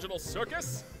enter the digital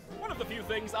circus. One of the few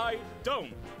things I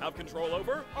don't have control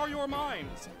over are your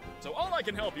minds. So all I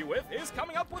can help you with is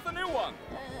coming up with a new one.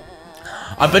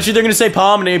 I bet you they're gonna say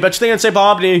Pomni. Bet you they're gonna say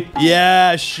Pomni.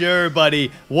 Yeah, sure,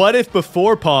 buddy. What if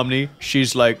before Pomni,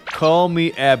 she's like, call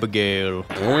me Abigail?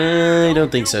 I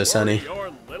don't think so, Sunny.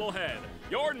 Your little head.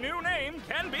 Your new name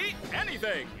can be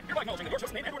anything.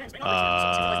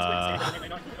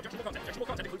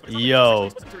 Yo.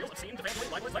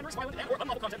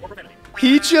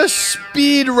 He just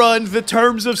speed runned the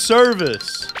terms of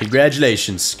service.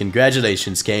 Congratulations.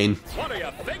 Congratulations, Kane. What are you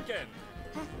thinking?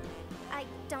 I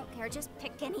don't care, just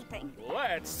pick anything.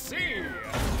 Let's see.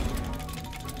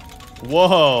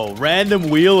 Whoa, random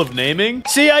wheel of naming?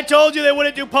 See, I told you they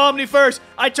wouldn't do Pomni first.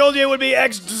 I told you it would be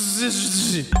X.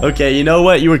 Okay, you know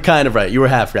what? You were kind of right. You were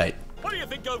half right. What do you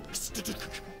think of...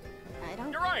 I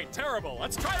don't. You're right, terrible.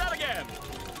 Let's try that again.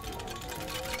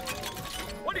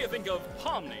 What do you think of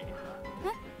Pomni?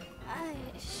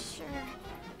 Sure.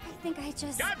 I think I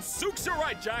just. Gadzooks, you're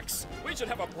right, Jax. We should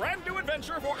have a brand new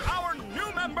adventure for our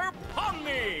new member,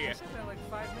 Pomni. I said that like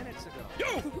 5 minutes ago.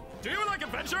 You! Do you like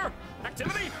adventure?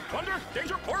 Activity? Wonder?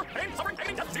 Danger? Horror? Pain? Suffering?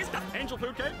 Pain? Death? Disease? Death? Angel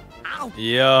food cake? Ow!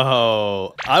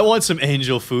 Yo, I want some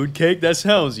angel food cake. That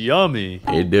sounds yummy.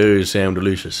 It does sound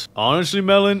delicious. Honestly,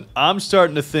 Melon, I'm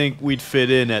starting to think we'd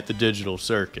fit in at the digital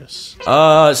circus.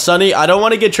 Sunny, I don't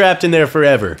want to get trapped in there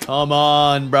forever. Come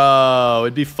on, bro.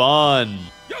 It'd be fun.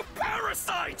 You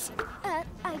parasites!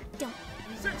 I don't.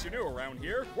 Since you're new around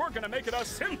here, we're gonna make it a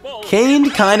simple... Kane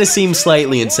kind of seems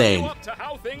slightly insane. Up to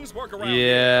how things work around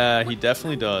Yeah, he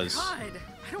definitely does. God,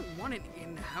 I don't want an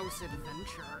in-house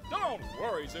adventure. Don't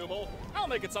worry, Zooble. I'll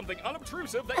make it something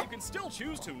unobtrusive that you can still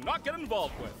choose to not get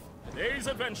involved with. Today's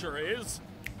adventure is...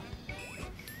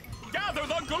 Gather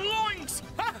the gloinks!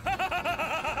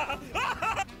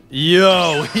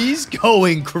 Yo, he's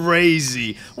going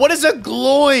crazy. What is a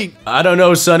gloink? I don't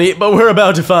know, Sunny, but we're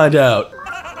about to find out.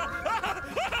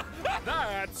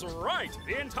 That's right.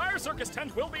 The entire circus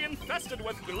tent will be infested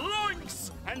with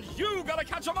gloinks, and you gotta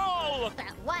catch them all. But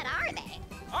what are they?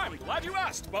 I'm glad you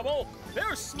asked, Bubble.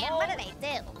 They're small. And what do they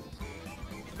do?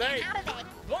 They... How do they?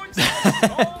 Gloinks are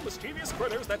small, mischievous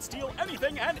critters that steal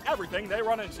anything and everything they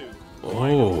run into.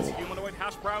 Why Oh. don't humanoid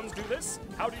hash browns do this?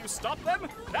 How do you stop them?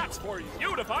 That's for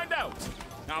you to find out.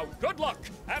 Now, good luck,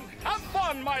 and have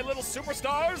fun, my little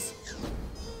superstars.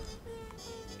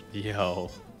 Yo,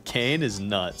 Kane is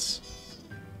nuts.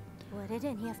 What did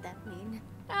any of that mean?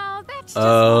 Oh, that's just one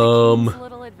of Um. Kane's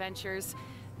little adventures.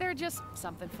 They're just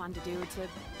something fun to do to,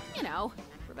 you know,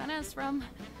 prevent us from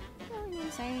going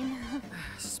insane.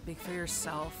 Speak for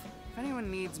yourself. If anyone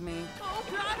needs me. Oh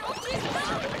God! Oh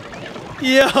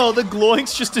jeez! Yo, the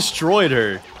gloinks just destroyed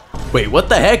her. Wait, what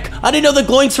the heck? I didn't know the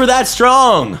gloinks were that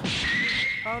strong.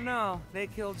 Oh no, they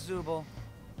killed Zooble.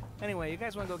 Anyway, you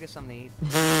guys want to go get something to eat?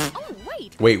 Oh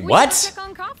wait! Wait, we what? should check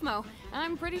on Kaufmo.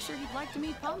 I'm pretty sure he'd like to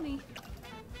meet Pomni.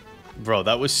 Bro,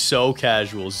 that was so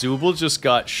casual. Zooble just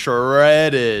got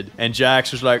shredded. And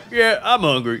Jax was like, yeah, I'm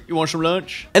hungry. You want some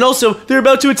lunch? And also, they're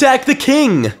about to attack the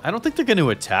king. I don't think they're going to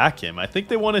attack him. I think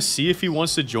they want to see if he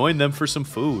wants to join them for some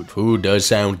food. Food does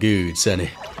sound good,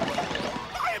 Sunny.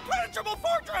 My impenetrable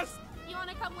fortress! You want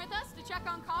to come with us to check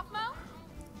on Kaufmo?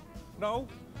 No,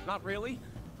 not really.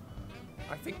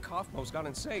 I think Kaufmo's gone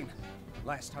insane.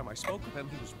 Last time I spoke with him,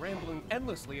 he was rambling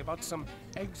endlessly about some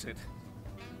exit.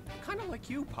 Kind of like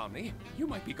you, Pomni. You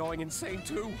might be going insane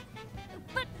too.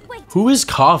 But wait. Who is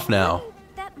Cough now?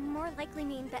 Wouldn't that more likely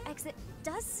mean the exit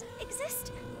does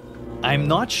exist? I'm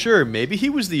not sure. Maybe he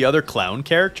was the other clown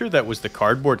character that was the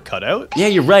cardboard cutout? Yeah,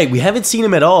 you're right. We haven't seen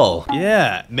him at all.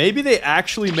 Yeah, maybe they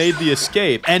actually made the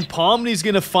escape, and Pomni's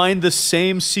gonna find the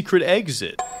same secret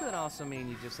exit. Could also mean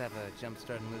you just have a jump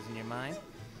start and losing your mind.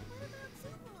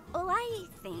 Well, I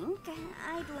think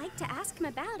I'd like to ask him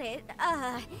about it,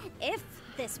 if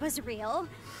this was real,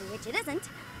 which it isn't,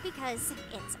 because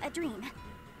it's a dream.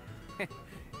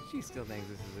 She still thinks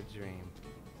this is a dream.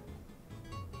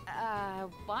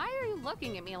 Why are you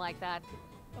looking at me like that?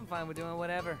 I'm fine with doing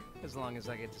whatever, as long as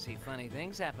I get to see funny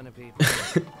things happen to people.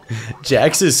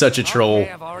 Jax is such a troll.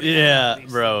 Okay, I've already Yeah, done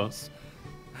these bro. things.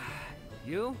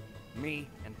 You, me,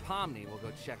 and Pomni will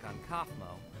go check on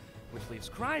Kaufmo, which leaves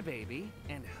Crybaby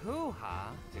and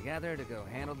Hoo-Ha together to go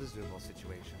handle the Zooble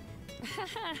situation.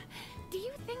 Do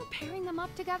you think pairing them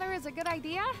up together is a good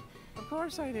idea? Of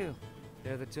course I do.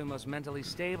 They're the two most mentally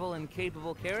stable and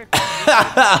capable characters. Come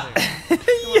on,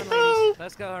 ladies.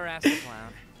 Let's go harass the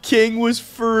clown. King was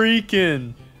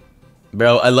freaking.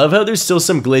 Bro, I love how there's still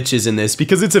some glitches in this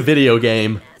because it's a video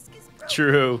game.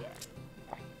 True.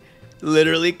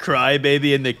 Literally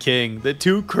Crybaby and the King, the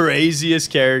two craziest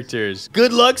characters.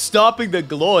 Good luck stopping the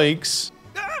gloinks.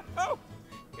 Ah! Oh!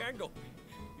 Gangle,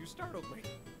 you startled me.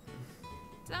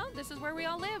 So, this is where we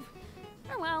all live.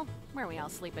 Or well, where we all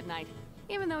sleep at night.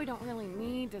 Even though we don't really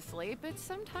need to sleep, it's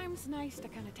sometimes nice to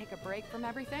kind of take a break from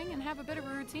everything and have a bit of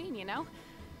a routine, you know?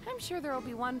 I'm sure there'll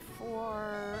be one for...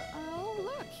 Oh,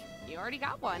 look, you already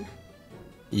got one.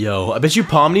 Yo, I bet you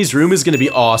Pomni's room is gonna be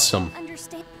awesome.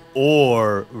 Understand?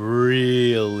 Or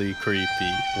really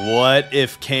creepy. What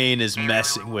if Kane is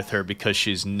messing with her because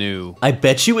she's new? I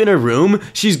bet you in her room,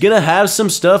 she's gonna have some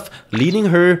stuff leading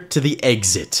her to the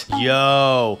exit.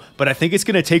 Yo, but I think it's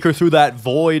gonna take her through that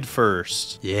void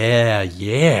first. Yeah,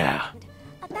 yeah.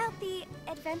 About the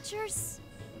adventures?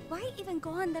 Why even go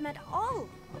on them at all?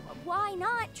 Why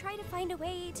not try to find a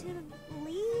way to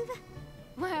leave?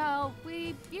 Well,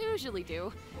 we usually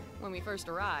do when we first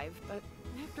arrive, but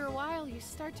after a while you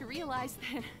start to realize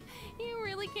that you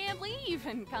really can't leave,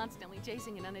 and constantly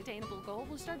chasing an unattainable goal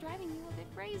will start driving you a bit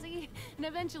crazy. And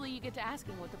eventually you get to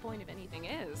asking what the point of anything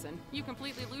is, and you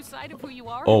completely lose sight of who you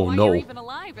are Oh, and why no. you're even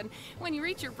alive. And when you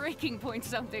reach your breaking point,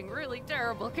 something really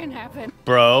terrible can happen.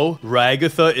 Bro,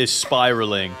 Ragatha is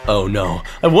spiraling. Oh no.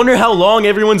 I wonder how long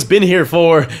everyone's been here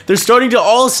for. They're starting to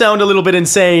all sound a little bit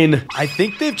insane. I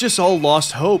think they've just all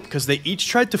lost hope because they each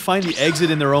tried to find the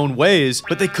exit in their own ways,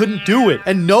 but they couldn't do it,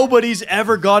 and nobody's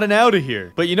ever gotten out of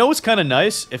here. But you know what's kind of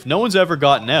nice? If no one's ever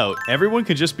gotten out, everyone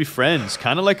can just be friends,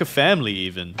 kind of like a family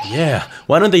even. Yeah,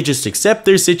 why don't they just accept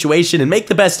their situation and make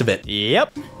the best of it?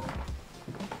 Yep.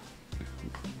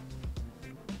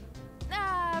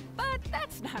 But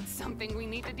that's not something we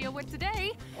need to deal with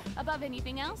today. Above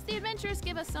anything else, the adventures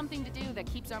give us something to do that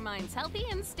keeps our minds healthy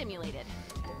and stimulated.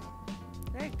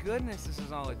 Thank goodness this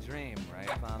is all a dream, right,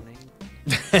 Pomni?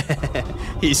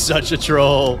 He's such a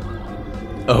troll.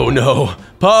 Oh no.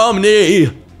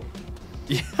 Pomni!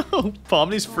 Yo,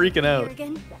 Pomni's freaking Here out.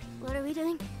 again? What are we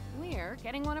doing? We're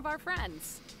getting one of our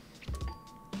friends.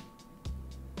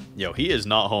 Yo, he is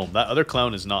not home. That other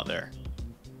clown is not there.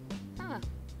 Huh.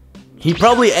 He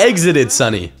probably exited,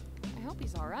 Sunny. I hope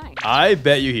he's alright. I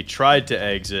bet you he tried to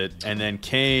exit, and then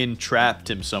Kane trapped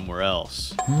him somewhere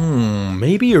else.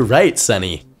 Maybe you're right,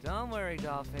 Sunny. Don't worry,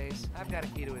 Dollface. I've got a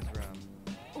key to his room.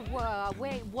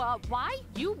 Wait, why?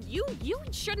 You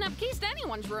shouldn't have keys to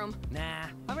anyone's room. Nah,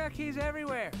 I've got keys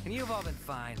everywhere, and you've all been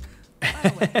fine. By the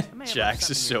way, I may have left Jax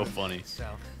is something in so your room, funny. So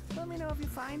let me know if you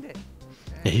find it.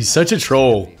 He's such a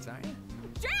troll. Aren't you?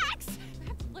 Jax!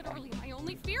 That's literally my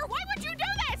only fear. Why would you do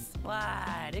this?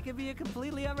 What? It could be a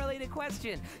completely unrelated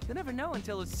question. You'll never know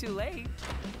until it's too late.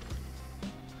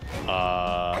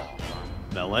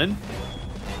 Melon?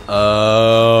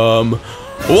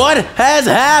 What has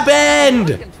happened?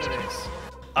 Looking for this.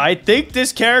 I think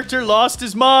this character lost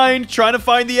his mind trying to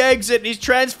find the exit, and he's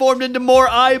transformed into more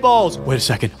eyeballs. Wait a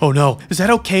second. Oh no. Is that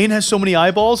how Kane has so many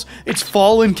eyeballs? It's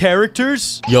fallen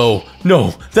characters? Yo,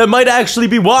 no, that might actually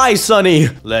be why, Sunny.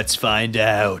 Let's find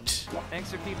out.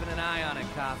 Thanks for keeping an eye on it,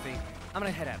 Coffee. I'm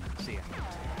gonna head out. See ya.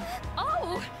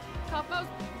 Oh, Kaufmo's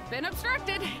been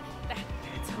obstructed.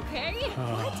 That's okay.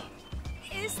 What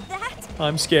is that?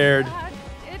 I'm scared.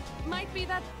 It might be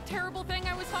that terrible thing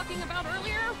I was talking about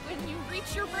earlier when you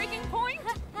reach your breaking point.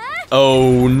 Huh?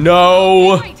 Oh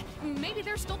no. Right. Maybe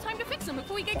there's still time to fix him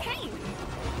before we get Kane.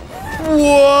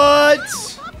 What?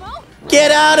 Kaufmo, Get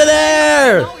out of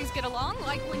there! Always get along,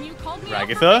 like when you called me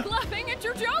Ragatha? out for laughing at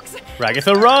your jokes.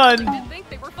 Ragatha, run! I didn't think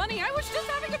they were funny. I was just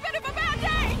having a bit of a bad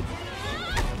day.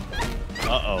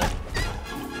 Uh-oh.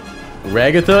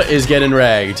 Ragatha is getting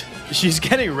ragged. She's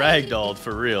getting ragdolled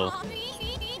for real.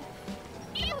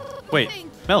 Wait,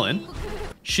 Melon?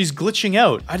 She's glitching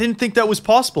out. I didn't think that was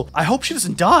possible. I hope she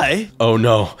doesn't die. Oh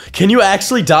no. Can you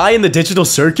actually die in the digital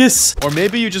circus? Or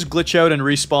maybe you just glitch out and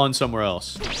respawn somewhere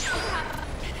else.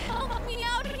 Help me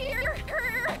out here.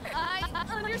 I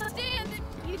understand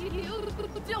you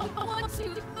don't want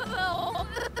to.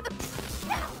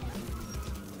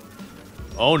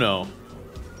 Oh no.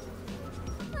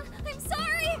 I'm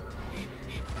sorry.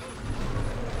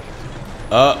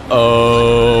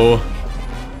 Uh-oh.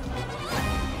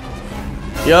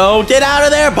 Yo, get out of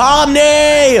there,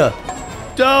 Pomni!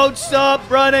 Don't stop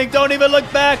running. Don't even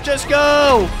look back. Just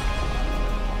go.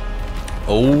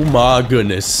 Oh my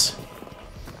goodness.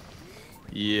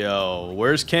 Yo,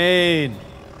 where's Kane?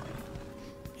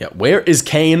 Yeah, where is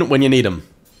Kane when you need him?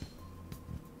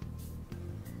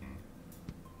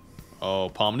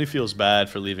 Oh, Pomni feels bad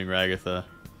for leaving Ragatha.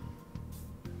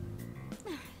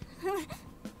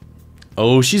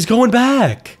 Oh, she's going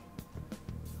back.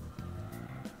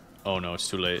 Oh no, it's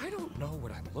too late. I don't know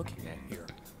what I'm looking at here.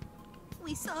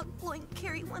 We saw Gloink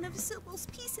carry one of Sybil's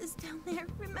pieces down there,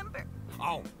 remember?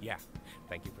 Oh, yeah.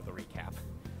 Thank you for the recap.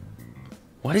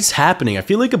 What is happening? I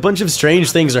feel like a bunch of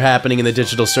strange things are happening in the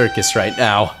digital circus right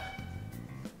now.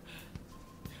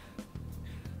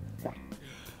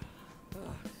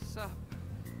 Sup?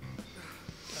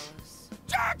 Fellas.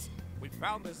 Jax! We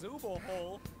found the Zooble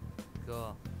hole.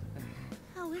 Cool.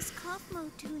 How is Kaufmo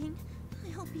doing? I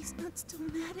hope he's not still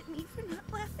mad at me for not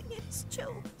laughing at his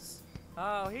jokes.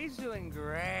 Oh, he's doing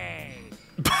great.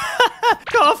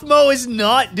 Kaufmo is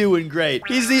not doing great.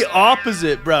 He's the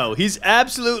opposite, bro. He's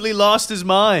absolutely lost his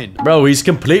mind. Bro, he's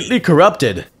completely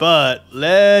corrupted. But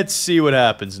let's see what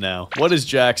happens now. What is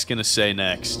Jax gonna say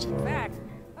next? In fact,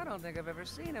 I don't think I've ever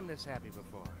seen him this happy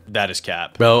before. That is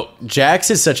cap. Bro,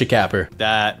 Jax is such a capper.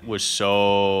 That was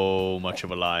so much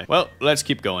of a lie. Well, let's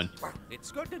keep going. Well, it's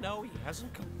good to know he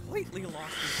hasn't completely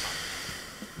lost his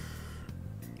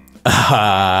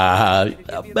mind.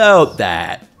 About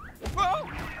that.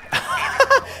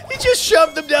 He just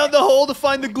shoved them down the hole to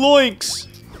find the gloinks.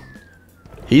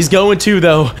 He's going to,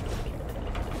 though.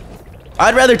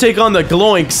 I'd rather take on the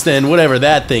gloinks than whatever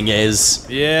that thing is.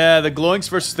 Yeah, the gloinks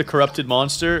versus the corrupted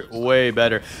monster, way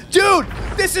better. Dude,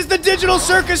 this is the digital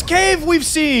circus cave we've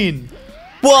seen.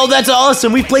 Whoa, that's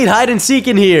awesome. We played hide and seek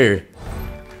in here.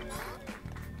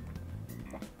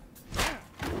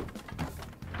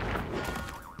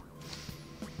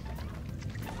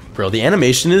 Bro, the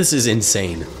animation of this is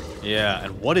insane. Yeah,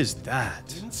 and what is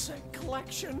that? Insect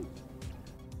collection?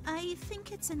 I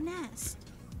think it's a nest.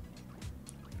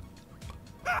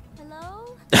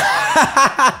 Hello?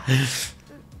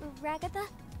 Ragatha?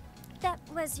 That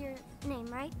was your name,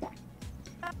 right?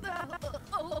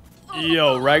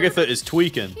 Yo, Ragatha is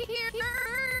tweaking.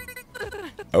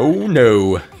 Oh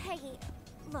no. Hey,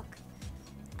 look.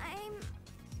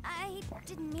 I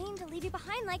didn't mean to leave you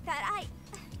behind like that.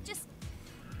 Just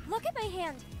look at my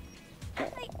hand. I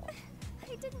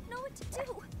didn't know what to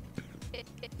do.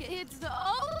 It's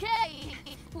okay.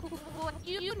 What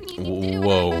you need to do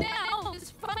Whoa. now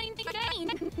is find Kane.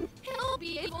 He'll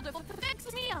be able to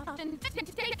fix me up and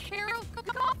take care of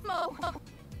Kaufmo.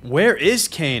 Where is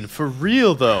Kane? For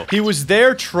real, though. He was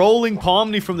there trolling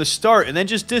Pomni from the start and then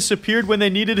just disappeared when they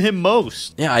needed him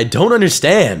most. Yeah, I don't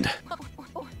understand.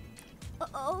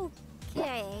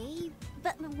 Okay,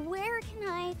 but where can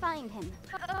I find him?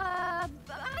 I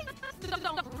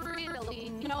don't really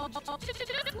know.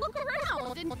 Just look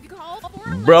around and call for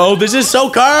him. Bro, this is so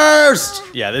cursed.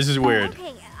 Yeah, this is weird.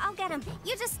 Okay, I'll get him.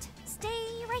 You just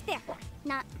stay right there.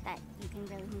 Not that you can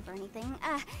really move or anything.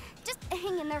 Just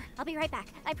hang in there. I'll be right back.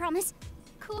 I promise.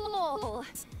 Cool.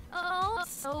 Oh,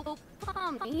 so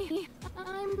Pomni,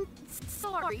 I'm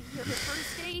sorry your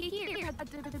first day here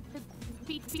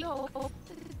beat so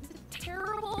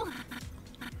terrible.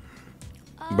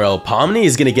 Bro, Pomni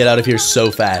is gonna get out of here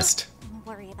so fast. Don't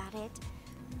worry about it.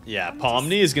 Yeah,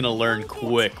 Pomni is gonna learn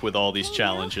quick with all these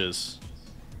challenges.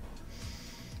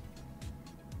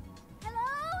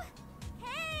 Hello?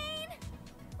 Kane?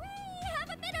 We have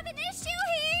a bit of an issue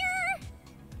here.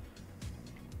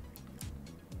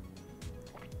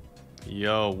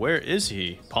 Yo, where is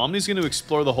he? Pomni's gonna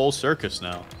explore the whole circus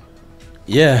now.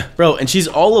 Yeah, bro, and she's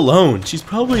all alone. She's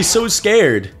probably so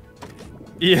scared.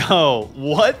 Yo,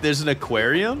 what? There's an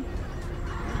aquarium?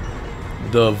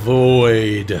 The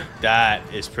void. That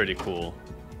is pretty cool.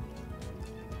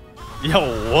 Yo,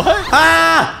 what?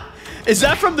 Ah! Is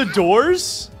that from the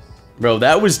doors? Bro,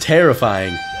 that was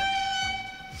terrifying.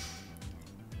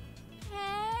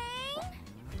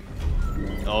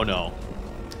 Oh no.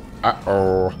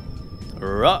 Uh-oh.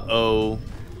 Uh-oh.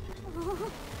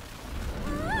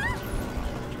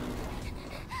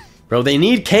 Bro, they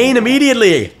need Kane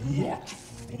immediately. What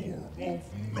form of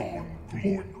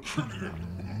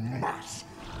non-Gloinkian mass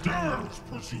dares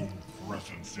presume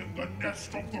presence in the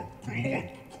nest of the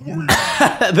Gloink Queen?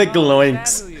 The Is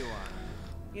Gloinks. that who you are?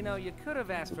 You know, you could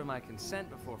have asked for my consent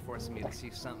before forcing me to see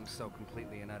something so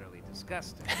completely and utterly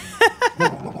disgusting.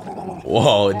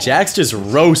 Whoa, Jax just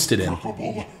roasted him.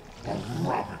 A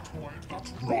rabbitoid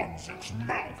that runs its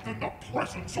mouth in the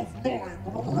presence of my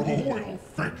royal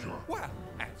figure. Well,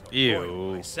 as a Ew.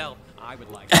 boy myself, I would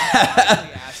like to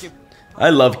personally ask you. I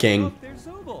love King. Look, there's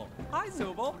Zubul. Hi,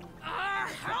 Zubul.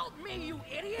 Help me, you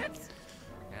idiots!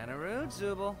 Kinda rude,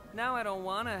 Zubul. Now I don't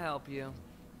want to help you.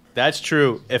 That's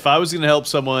true. If I was gonna help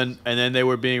someone and then they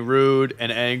were being rude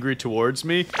and angry towards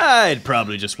me, I'd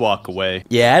probably just walk away.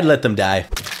 Yeah, I'd let them die.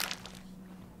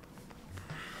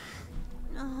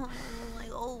 Oh, I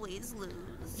always lose.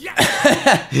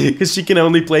 Because she can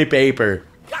only play paper.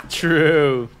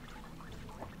 True.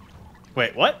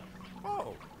 Wait, what?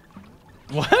 Oh,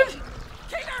 What?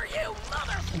 King, are you,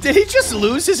 mother? Did he just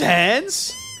lose his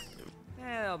hands?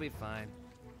 I'll be fine.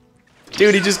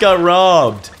 Dude, he just got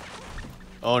robbed.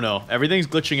 Oh no, everything's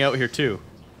glitching out here too.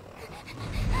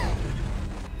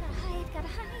 Gotta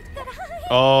hide.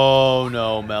 Oh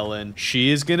no, Melon.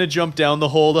 She is gonna jump down the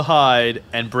hole to hide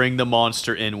and bring the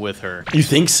monster in with her. You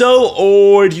think so?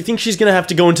 Or do you think she's gonna have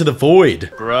to go into the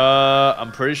void? Bruh,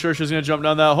 I'm pretty sure she's gonna jump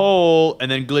down that hole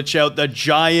and then glitch out the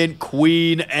giant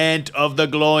queen ant of the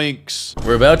Gloinks.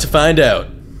 We're about to find out.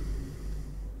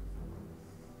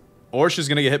 Or she's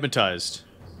gonna get hypnotized.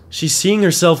 She's seeing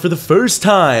herself for the first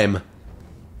time.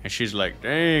 And she's like,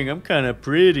 dang, I'm kinda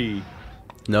pretty.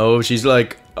 No, she's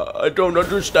like, I don't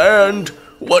understand.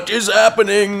 What is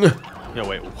happening? Yo,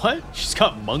 wait, what? She's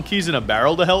got monkeys in a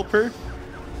barrel to help her?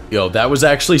 Yo, that was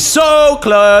actually so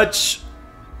clutch.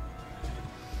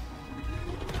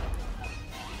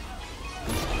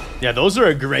 Yeah, those are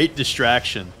a great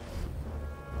distraction.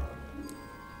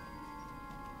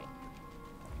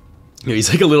 Yo,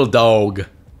 he's like a little dog.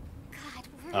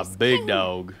 A big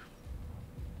dog.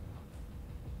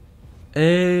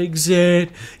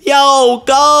 Exit. Yo,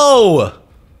 go!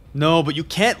 No, but you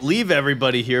can't leave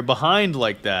everybody here behind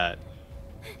like that.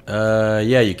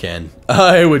 Yeah, you can.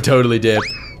 I would totally dip.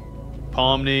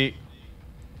 Pomni,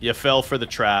 you fell for the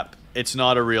trap. It's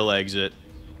not a real exit.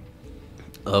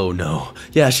 Oh no.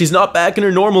 Yeah, she's not back in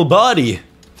her normal body.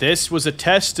 This was a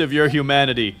test of your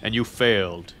humanity, and you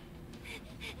failed.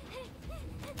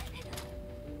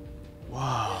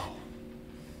 Wow.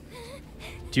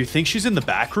 Do you think she's in the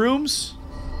back rooms?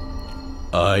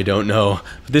 I don't know.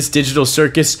 This digital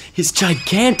circus is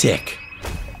gigantic.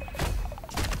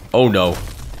 Oh no.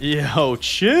 Yo,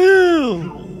 chill.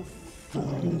 You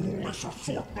foolish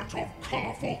assortment of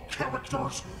colorful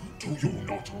characters. Do you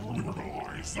not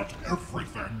realize that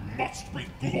everything must be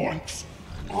Gloinks?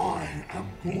 I am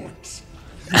Gloinks.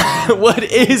 What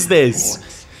is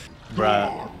this?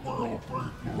 Bruh. Will be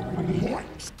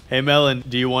Gloinks. Hey, Melon,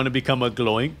 do you want to become a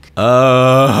Gloink?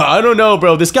 I don't know,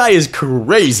 bro. This guy is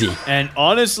crazy. And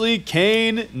honestly,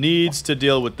 Kane needs to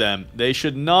deal with them. They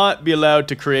should not be allowed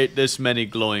to create this many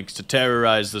Gloinks to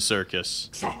terrorize the circus.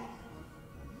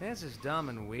 This is dumb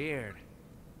and weird.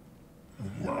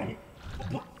 Well,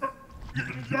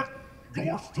 even yet,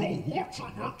 you're still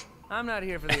watching it. I'm not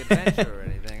here for the adventure or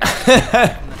anything.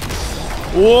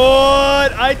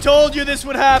 What? I told you this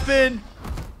would happen.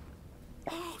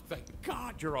 Oh, thank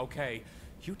God you're okay.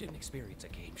 You didn't experience a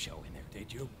game show in there,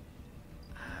 did you?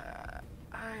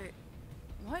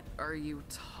 What are you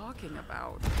talking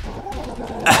about?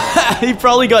 He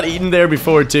probably got eaten there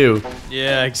before, too.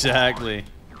 Yeah, exactly.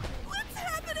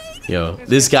 Yo,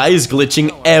 this guy is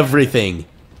glitching everything.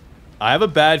 I have a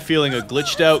bad feeling a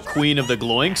glitched out queen of the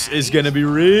Gloinks is gonna be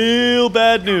real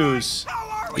bad news.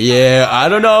 Yeah, I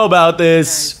don't know about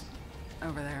this.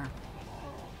 Over there.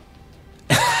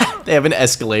 They have an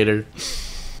escalator.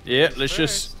 Yeah, let's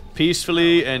just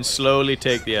peacefully and slowly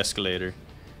take the escalator.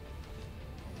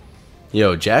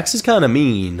 Yo, Jax is kind of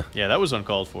mean. Yeah, that was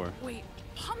uncalled for. Wait,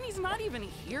 Pomni's not even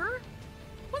here?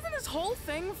 Wasn't this whole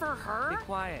thing for Be her?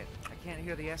 quiet. I can't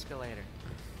hear the escalator.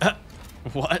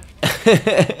 What?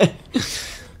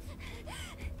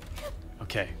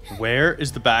 Okay, where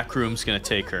is the back rooms gonna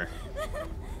take her?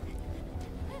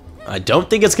 I don't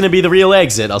think it's gonna be the real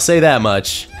exit, I'll say that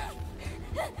much.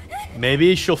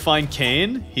 Maybe she'll find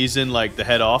Kane. He's in like the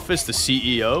head office, the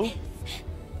CEO.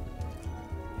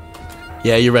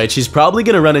 Yeah, you're right. She's probably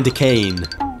gonna run into Kane.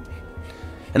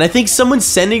 And I think someone's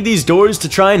sending these doors to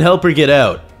try and help her get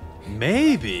out.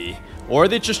 Maybe. Or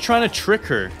they're just trying to trick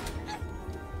her.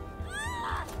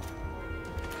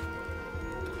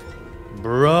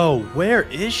 Bro, where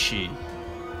is she?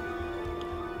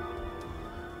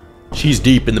 She's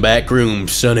deep in the back room,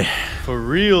 Sonny. For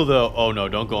real, though. Oh, no,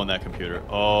 don't go on that computer.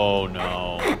 Oh,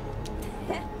 no.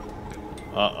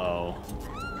 Uh-oh.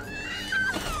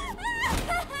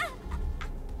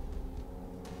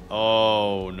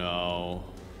 Oh, no.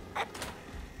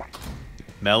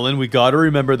 Melon, we gotta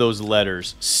remember those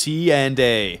letters. C and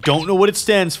A. Don't know what it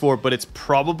stands for, but it's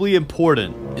probably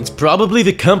important. It's probably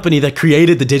the company that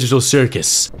created the digital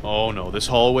circus. Oh no, this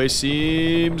hallway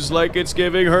seems like it's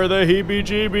giving her the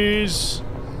heebie-jeebies.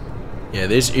 Yeah,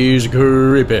 this is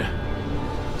creepy.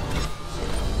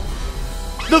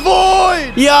 The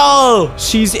void! Yo!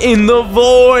 She's in the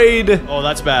void! Oh,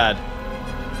 that's bad.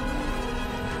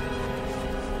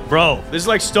 Bro, this is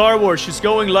like Star Wars. She's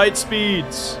going light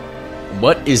speeds.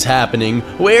 What is happening?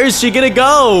 Where is she gonna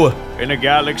go? In a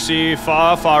galaxy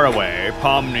far, far away,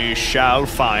 Pomni shall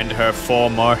find her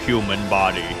former human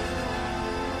body.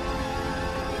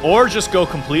 Or just go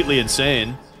completely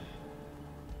insane.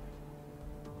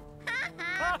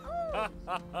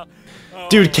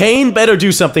 Dude, Kane better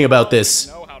do something about this.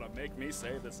 Know how to make me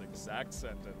say this exact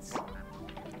sentence.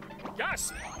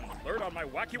 Yes! Alert on my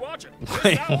wacky watch it.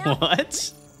 Wait,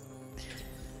 what?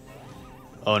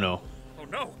 Oh no. Oh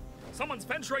no! Someone's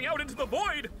venturing out into the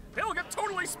void! They'll get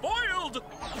totally spoiled!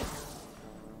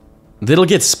 They'll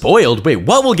get spoiled? Wait,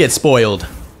 what will get spoiled?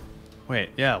 Wait,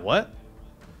 yeah, what?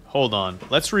 Hold on.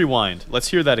 Let's rewind. Let's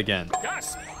hear that again.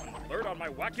 Yes! Alert on my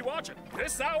wacky watch it.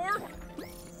 This hour?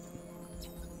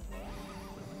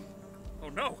 Oh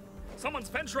no! Someone's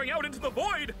venturing out into the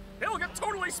void! They'll get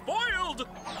totally spoiled!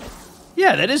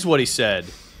 Yeah, that is what he said.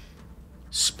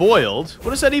 Spoiled?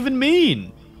 What does that even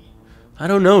mean? I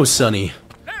don't know, Sonny.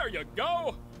 There you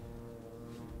go!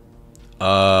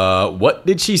 What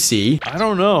did she see? I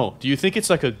don't know. Do you think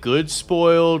it's like a good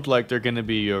spoiled, like they're gonna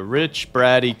be a rich,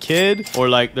 bratty kid? Or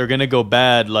like they're gonna go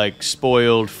bad, like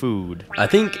spoiled food? I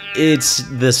think it's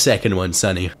the second one,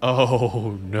 Sonny.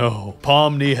 Oh no.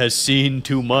 Pomni has seen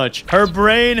too much. Her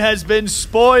brain has been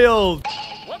spoiled!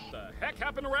 What the heck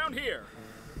happened around here?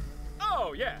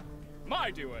 Oh yeah, my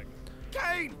doing.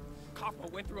 Kane!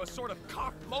 Kaufmo went through a sort of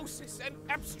kaufmosis and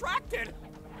abstracted.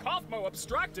 Kaufmo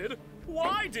abstracted?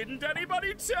 Why didn't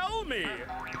anybody tell me?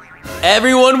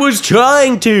 Everyone was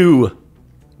trying to!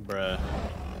 Bruh.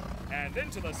 And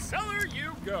into the cellar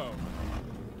you go.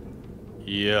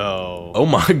 Yo. Oh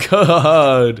my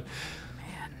god.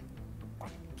 Man,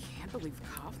 can't believe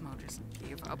Kaufmo just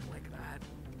gave up like that.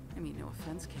 I mean, no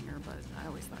offense, Kinger, but I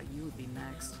always thought you would be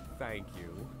next. Thank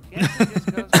you.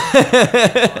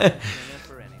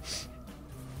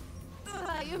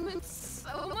 I am in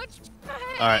so much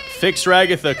pain. Alright, fix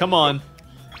Ragatha, come on.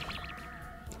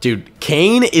 Dude,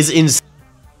 Kane is in.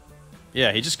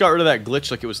 Yeah, he just got rid of that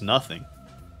glitch like it was nothing.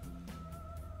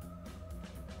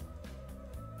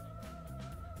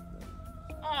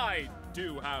 I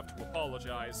do have to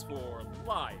apologize for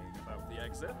lying about the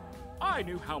exit. I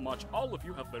knew how much all of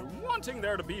you have been wanting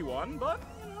there to be one, but,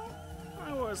 you know,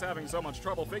 I was having so much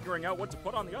trouble figuring out what to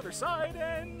put on the other side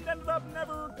and ended up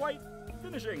never quite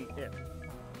finishing it.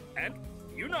 And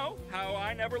you know how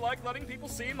I never like letting people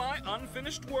see my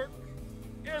unfinished work,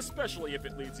 especially if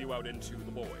it leads you out into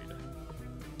the void.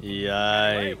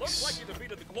 Anyway, looks like Yikes. you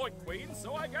defeated the Gloik Queen,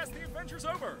 so I guess the adventure's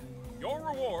over. Your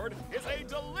reward is a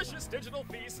delicious digital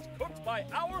feast cooked by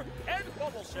our head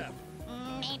bubble chef.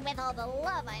 Made with all the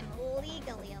love I'm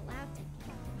legally allowed to.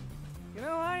 You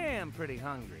know, I am pretty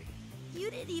hungry. You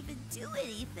didn't even do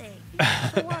anything.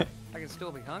 So what? I can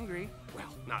still be hungry. Well,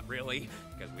 not really,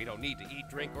 because we don't need to eat,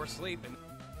 drink, or sleep. And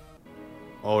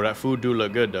Oh, that food do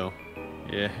look good though.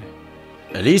 Yeah.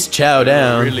 At least chow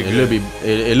down. really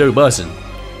it look bussin'.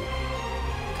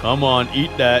 Come on,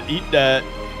 eat that, eat that.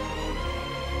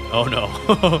 Oh no.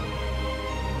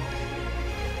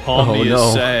 Pomni no.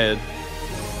 is sad.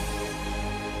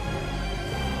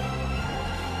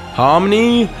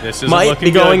 Hominy This isn't might looking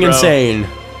be going good, bro. insane.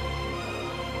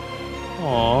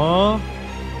 Aww.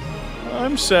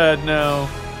 I'm sad now.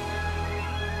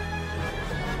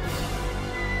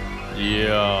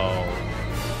 Yo.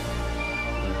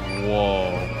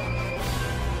 Whoa.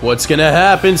 What's gonna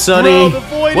happen, Sonny? Bro, the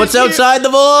void What's is here. outside the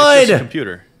It's just a void?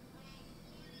 computer.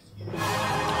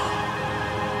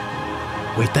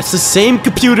 Wait, that's the same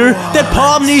computer that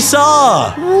Pomni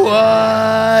saw!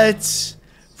 What?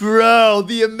 Bro,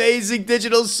 the amazing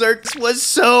digital circus was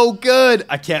so good.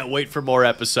 I can't wait for more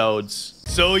episodes.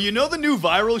 So, you know the new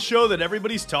viral show that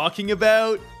everybody's talking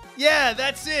about? Yeah,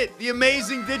 that's it. The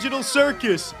Amazing Digital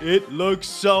Circus. It looks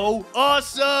so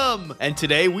awesome. And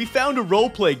today we found a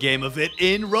roleplay game of it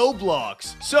in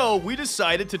Roblox. So we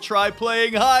decided to try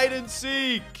playing hide and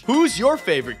seek. Who's your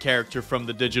favorite character from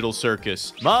the Digital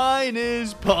Circus? Mine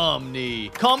is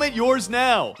Pomni. Comment yours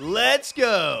now. Let's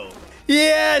go.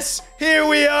 Yes, here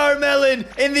we are, Melon,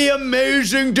 in the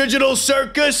Amazing Digital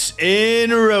Circus in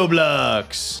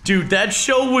Roblox. Dude, that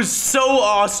show was so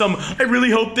awesome. I really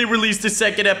hope they release a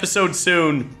second episode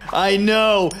soon. I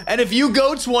know. And if you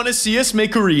goats want to see us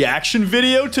make a reaction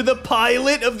video to the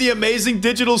pilot of the Amazing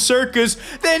Digital Circus,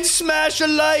 then smash a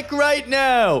like right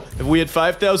now. If we had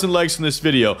 5,000 likes in this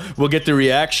video, we'll get the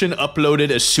reaction uploaded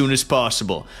as soon as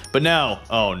possible. But now,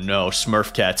 oh no,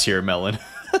 Smurf Cat's here, Melon.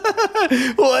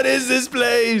 What is this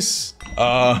place?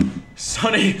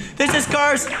 Sunny, this is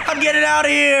cursed. I'm getting out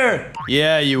of here.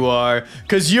 Yeah, you are.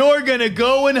 Cause you're gonna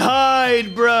go and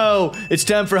hide, bro. It's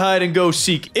time for hide and go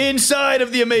seek inside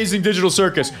of the Amazing Digital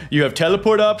Circus. You have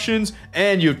teleport options,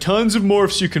 and you have tons of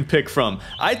morphs you can pick from.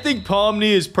 I think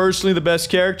Pomni is personally the best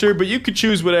character, but you could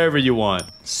choose whatever you want.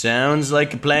 Sounds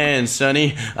like a plan,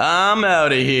 Sunny. I'm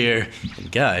out of here. And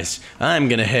guys, I'm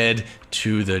gonna head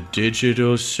to the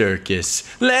Digital Circus.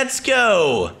 Let's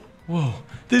go! Whoa,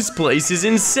 this place is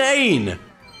insane!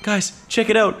 Guys, check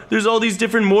it out. There's all these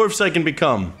different morphs I can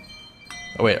become.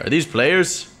 Oh wait, are these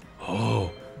players?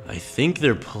 Oh, I think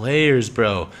they're players,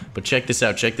 bro. But check this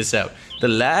out, check this out. The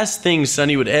last thing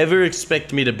Sunny would ever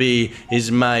expect me to be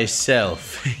is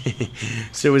myself.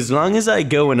 So as long as I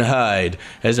go and hide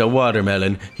as a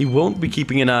watermelon, he won't be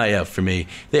keeping an eye out for me,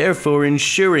 therefore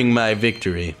ensuring my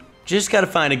victory. Just gotta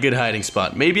find a good hiding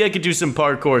spot. Maybe I could do some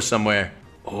parkour somewhere.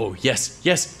 Oh, yes,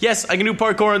 yes, yes, I can do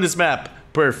parkour on this map.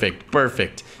 Perfect,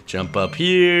 perfect. Jump up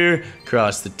here,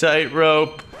 cross the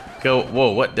tightrope, go,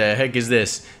 whoa, what the heck is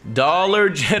this? Dollar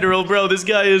General, bro, this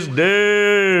guy is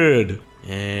dead.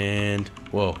 And,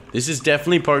 whoa, this is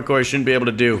definitely parkour I shouldn't be able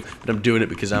to do, but I'm doing it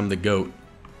because I'm the goat.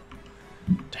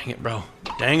 Dang it, bro,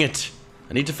 dang it.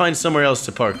 I need to find somewhere else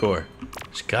to parkour.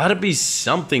 There's gotta be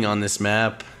something on this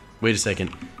map. Wait a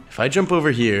second. If I jump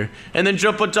over here, and then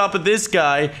jump on top of this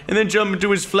guy, and then jump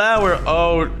into his flower,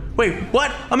 oh, wait,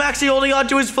 what? I'm actually holding on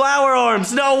to his flower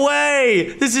arms, no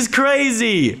way! This is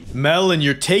crazy! Melon,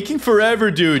 you're taking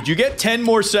forever, dude. You get 10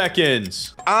 more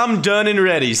seconds. I'm done and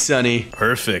ready, Sunny.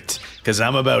 Perfect, because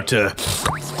I'm about to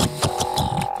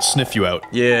sniff you out.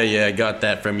 Yeah, I got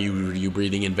that from you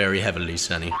breathing in very heavily,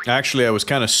 Sunny. Actually, I was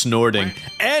kind of snorting.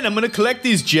 And I'm gonna collect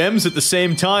these gems at the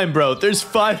same time, bro. There's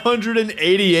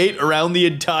 588 around the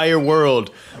entire world.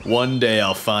 One day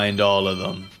I'll find all of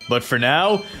them. But for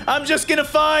now, I'm just gonna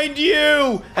find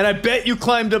you! And I bet you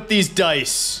climbed up these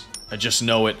dice. I just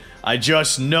know it. I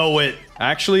just know it.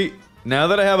 Actually, now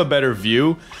that I have a better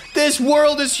view, this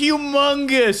world is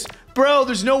humongous! Bro,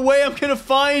 there's no way I'm gonna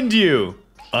find you.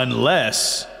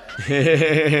 Unless...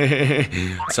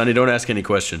 Sunny, don't ask any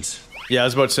questions. Yeah, I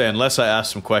was about to say, unless I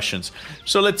ask some questions.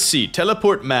 So let's see.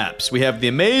 Teleport maps. We have the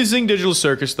Amazing Digital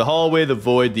Circus, the hallway, the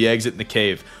void, the exit, and the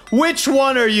cave. Which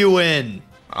one are you in?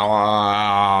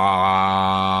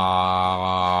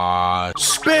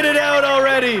 Spit it out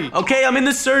already! Okay, I'm in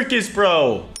the circus,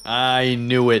 bro. I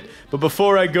knew it. But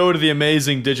before I go to the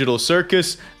Amazing Digital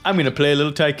Circus, I'm gonna play a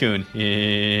little tycoon.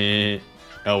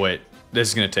 Oh wait, this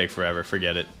is gonna take forever.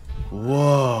 Forget it.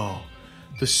 Whoa,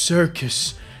 the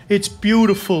circus. It's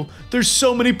beautiful. There's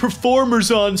so many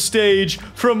performers on stage,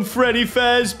 from Freddy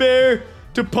Fazbear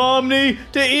to Pomni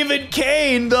to even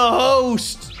Kane, the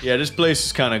host. Yeah, this place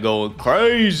is kind of going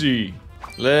crazy.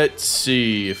 Let's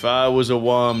see, if I was a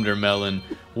watermelon,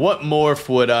 what morph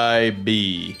would I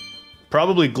be?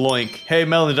 Probably Gloink. Hey,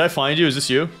 Melon, did I find you? Is this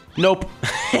you? Nope.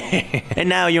 And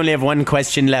now you only have one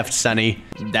question left, Sunny.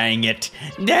 Dang it.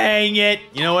 Dang it.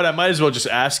 You know what? I might as well just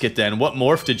ask it then. What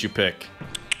morph did you pick?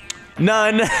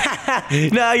 None.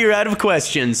 Now you're out of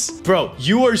questions. Bro,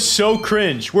 you are so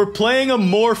cringe. We're playing a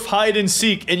morph hide and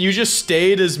seek, and you just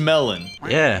stayed as Melon.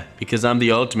 Yeah, because I'm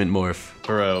the ultimate morph.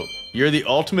 Bro, you're the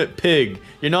ultimate pig.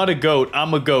 You're not a goat.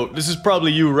 I'm a goat. This is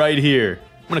probably you right here.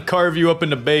 I'm gonna carve you up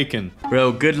into bacon.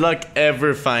 Bro, good luck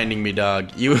ever finding me,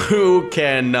 dog. You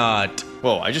cannot.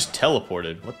 Whoa, I just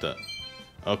teleported. What the?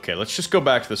 Okay, let's just go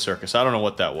back to the circus. I don't know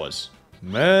what that was.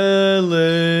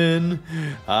 Melon,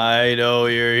 I know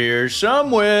you're here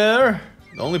somewhere.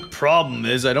 The only problem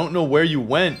is I don't know where you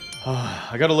went.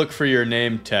 I gotta look for your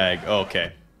name tag. Oh,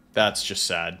 okay. That's just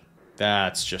sad.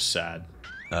 That's just sad.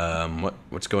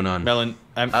 What's going on? Melon,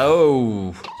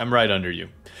 I'm right under you.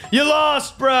 You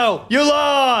lost, bro! You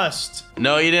lost!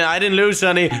 No, you didn't. I didn't lose,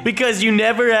 Sonny, because you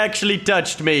never actually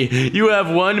touched me. You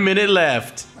have 1 minute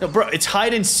left. No, bro, it's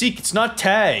hide and seek. It's not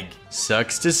tag.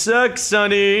 Sucks to suck,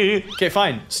 Sonny. Okay,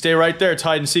 fine. Stay right there. It's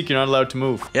hide and seek. You're not allowed to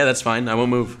move. Yeah, that's fine. I won't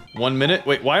move. 1 minute?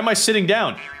 Wait, why am I sitting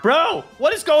down? Bro,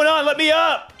 what is going on? Let me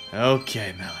up!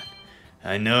 Okay, Melon.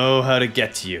 I know how to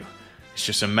get to you. It's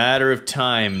just a matter of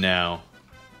time now.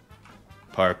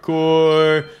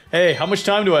 Parkour. Hey, how much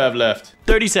time do I have left?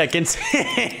 30 seconds.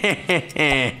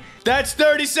 That's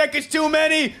 30 seconds too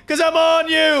many, because I'm on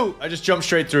you! I just jumped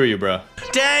straight through you, bro.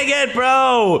 Dang it,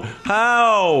 bro!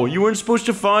 How? You weren't supposed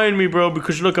to find me, bro,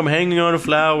 because look, I'm hanging on a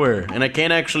flower, and I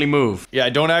can't actually move. Yeah, I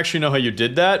don't actually know how you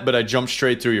did that, but I jumped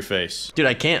straight through your face. Dude,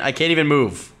 I can't even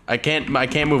move. I can't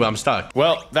move, I'm stuck.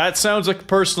 Well, that sounds like a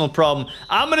personal problem.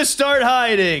 I'm gonna start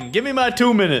hiding. Give me my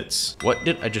 2 minutes. What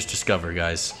did I just discover,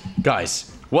 guys?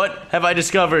 Guys, what have I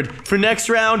discovered? For next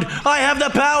round, I have the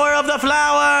power of the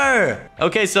flower!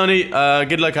 Okay, Sonny,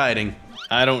 good luck hiding.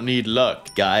 I don't need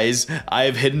luck, guys.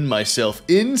 I've hidden myself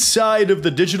inside of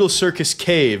the Digital Circus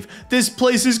cave. This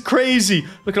place is crazy.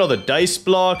 Look at all the dice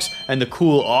blocks and the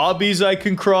cool obbies I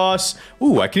can cross.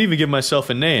 Ooh, I can even give myself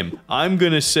a name. I'm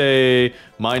gonna say,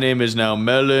 my name is now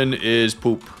Melon is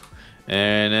Poop.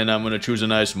 And then I'm gonna choose a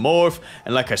nice morph.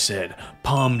 And like I said,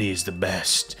 Pomni is the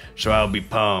best. So I'll be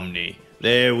Pomni.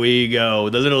 There we go,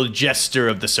 the little jester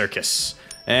of the circus.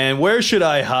 And where should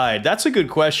I hide? That's a good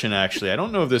question, actually. I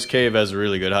don't know if this cave has a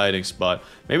really good hiding spot.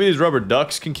 Maybe these rubber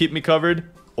ducks can keep me covered?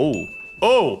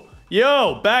 Oh,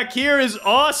 yo, back here is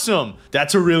awesome.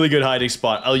 That's a really good hiding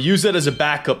spot. I'll use that as a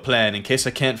backup plan in case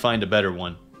I can't find a better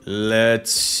one.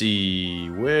 Let's see,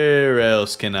 where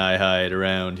else can I hide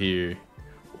around here?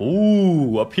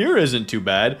 Ooh, up here isn't too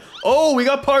bad. Oh, we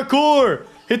got parkour.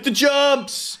 Hit the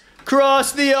jumps.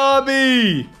 Cross the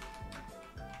obby.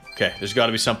 Okay, there's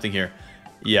gotta be something here.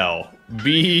 Yo,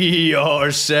 be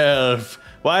yourself.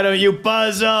 Why don't you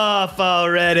buzz off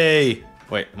already?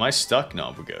 Wait, am I stuck?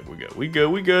 No, we're good, we're good,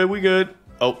 we good.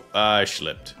 Oh, I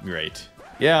slipped. Great.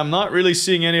 Yeah, I'm not really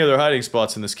seeing any other hiding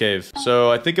spots in this cave.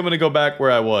 So I think I'm gonna go back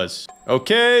where I was.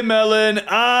 Okay, Melon,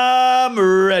 I'm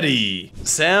ready.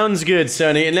 Sounds good,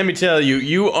 Sonny. And let me tell you,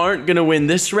 you aren't gonna win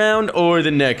this round or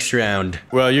the next round.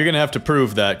 Well, you're gonna have to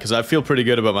prove that, because I feel pretty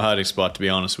good about my hiding spot, to be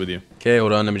honest with you. Okay,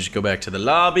 hold on. Let me just go back to the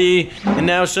lobby. And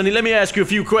now, Sonny, let me ask you a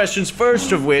few questions.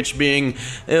 First of which being,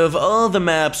 of all the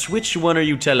maps, which one are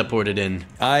you teleported in?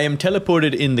 I am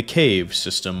teleported in the cave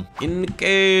system. In the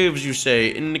caves, you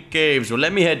say. In the caves. Well,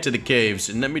 let me head to the caves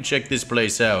and let me check this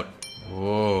place out.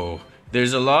 Whoa.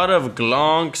 There's a lot of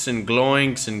glonks and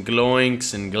gloinks and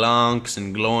gloinks and glonks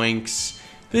and gloinks.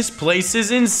 This place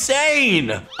is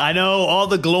insane! I know, all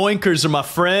the gloinkers are my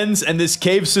friends, and this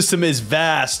cave system is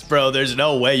vast, bro. There's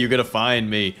no way you're gonna find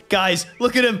me. Guys,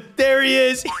 look at him. There he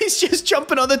is. He's just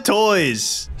jumping on the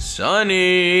toys.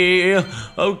 Sonny!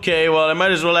 Okay, well, I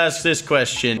might as well ask this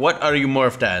question. What are you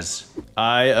morphed as?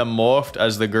 I am morphed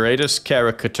as the greatest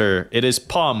caricature. It is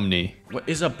Pomni. What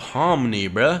is a Pomni,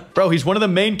 bruh? Bro, he's one of the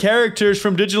main characters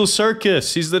from Digital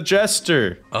Circus. He's the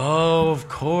jester. Oh, of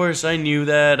course. I knew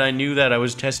that. I knew that. I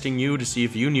was testing you to see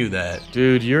if you knew that.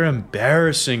 Dude, you're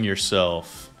embarrassing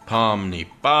yourself. Pomni.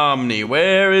 Pomni.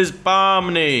 Where is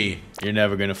Pomni? You're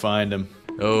never gonna find him.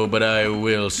 Oh, but I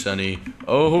will, Sonny.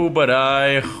 Oh, but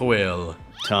I will.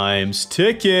 Time's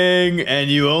ticking,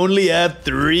 and you only have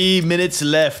 3 minutes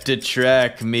left to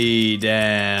track me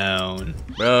down.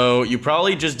 Bro, you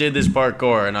probably just did this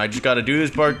parkour, and I just gotta do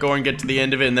this parkour and get to the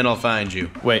end of it, and then I'll find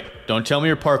you. Wait, don't tell me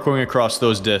you're parkouring across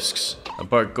those discs. I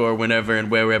parkour whenever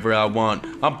and wherever I want.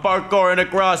 I'm parkouring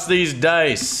across these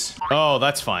dice. Oh,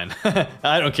 that's fine.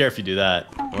 I don't care if you do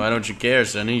that. Why don't you care,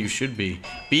 Sonny? You should be.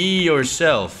 Be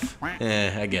yourself.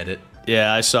 I get it.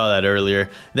 Yeah, I saw that earlier.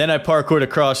 Then I parkoured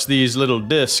across these little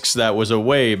discs. That was a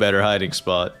way better hiding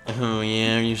spot. Oh,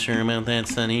 yeah? Are you sure about that,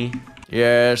 Sonny?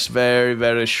 Yes, very,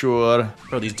 very sure.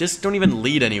 Bro, these discs don't even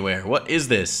lead anywhere. What is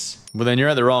this? Well, then you're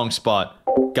at the wrong spot.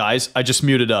 Guys, I just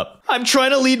muted up. I'm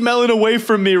trying to lead Melon away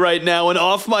from me right now and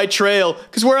off my trail,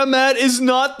 because where I'm at is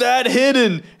not that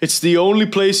hidden. It's the only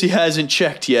place he hasn't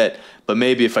checked yet. But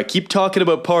maybe if I keep talking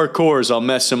about parkours, I'll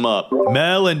mess him up.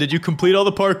 Melon, did you complete all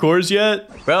the parkours yet?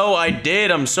 Bro, I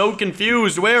did. I'm so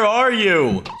confused. Where are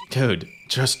you? Dude,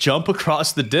 just jump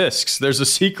across the discs. There's a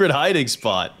secret hiding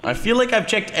spot. I feel like I've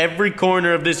checked every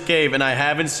corner of this cave and I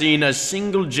haven't seen a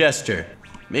single jester.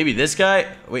 Maybe this guy?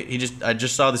 Wait, I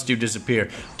just saw this dude disappear.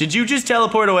 Did you just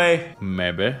teleport away?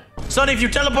 Maybe. Sonny, if you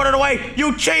teleported away,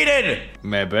 you cheated!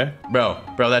 Maybe. Bro,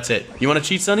 that's it. You wanna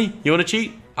cheat, Sonny? You wanna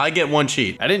cheat? I get one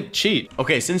cheat. I didn't cheat.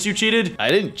 Okay, since you cheated,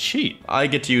 I didn't cheat. I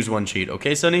get to use one cheat.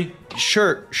 Okay, Sunny?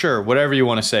 Sure, whatever you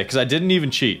want to say, because I didn't even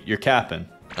cheat. You're capping.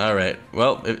 All right.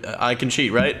 Well, I can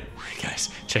cheat, right? Guys,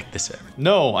 check this out.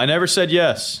 No, I never said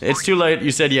yes. It's too late.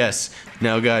 You said yes.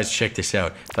 Now, guys, check this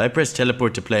out. If I press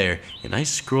teleport to player and I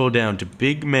scroll down to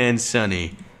big man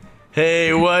Sunny.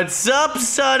 Hey, what's up,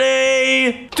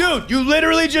 Sunny? Dude, you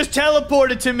literally just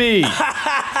teleported to me.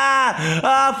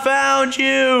 I found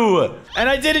you. And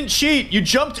I didn't cheat. You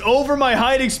jumped over my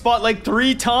hiding spot like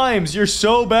 3 times. You're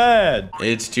so bad.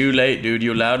 It's too late, dude.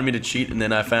 You allowed me to cheat, and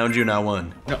then I found you, and I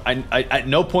won. No, I at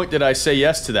no point did I say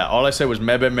yes to that. All I said was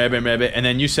maybe, and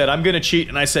then you said, I'm gonna cheat,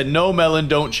 and I said, no, Melon,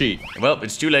 don't cheat. Well,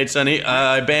 it's too late, Sunny.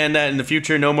 I ban that in the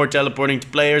future. No more teleporting to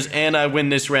players, and I win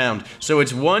this round. So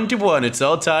it's 1-1. It's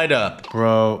all tied up.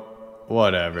 Bro,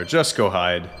 whatever. Just go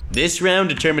hide. This round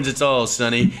determines it all,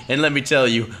 Sunny. And let me tell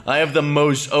you, I have the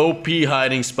most OP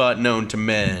hiding spot known to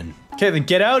man. Okay, then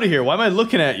get out of here. Why am I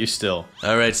looking at you still?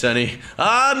 All right, Sunny.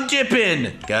 I'm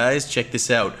dipping. Guys, check this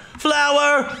out.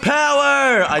 Flower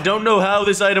power! I don't know how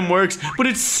this item works, but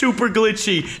it's super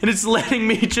glitchy, and it's letting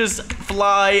me just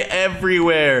fly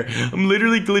everywhere. I'm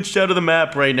literally glitched out of the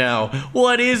map right now.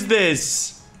 What is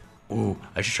this? Ooh,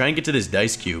 I should try and get to this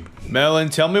dice cube. Melon,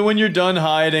 tell me when you're done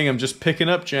hiding. I'm just picking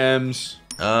up gems.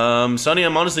 Sunny,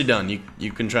 I'm honestly done.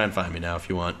 You can try and find me now if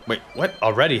you want. Wait, what?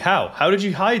 Already? How? How did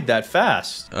you hide that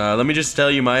fast? Let me just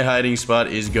tell you, my hiding spot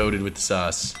is goated with the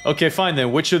sauce. Okay, fine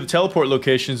then. Which of the teleport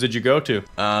locations did you go to?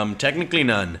 Technically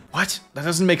none. What? That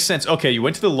doesn't make sense. Okay, you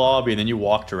went to the lobby and then you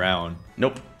walked around.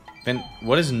 Nope. Then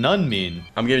what does none mean?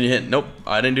 I'm giving you a hint. Nope,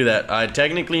 I didn't do that.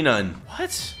 Technically none.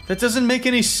 What? That doesn't make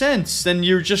any sense. Then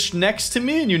you're just next to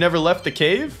me and you never left the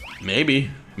cave?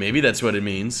 Maybe. Maybe that's what it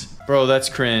means. Bro, that's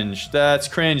cringe. That's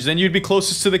cringe. Then you'd be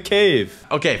closest to the cave.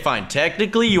 Okay, fine.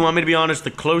 Technically, you want me to be honest,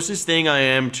 the closest thing I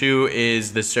am to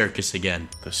is the circus again.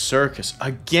 The circus?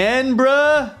 Again,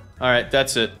 bruh? Alright,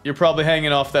 that's it. You're probably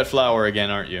hanging off that flower again,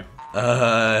 aren't you?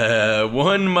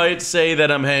 One might say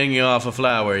that I'm hanging off a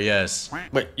flower, yes.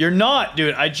 But you're not,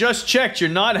 dude. I just checked. You're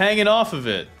not hanging off of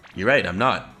it. You're right, I'm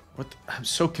not. What I'm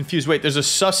so confused. Wait, there's a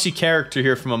sussy character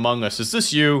here from Among Us. Is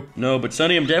this you? No, but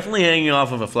Sunny, I'm definitely hanging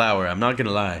off of a flower. I'm not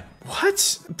gonna lie. What?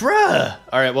 Bruh.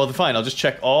 Alright, well, fine. I'll just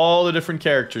check all the different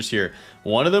characters here.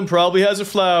 One of them probably has a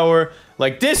flower.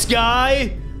 Like this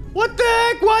guy. What the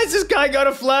heck? Why has this guy got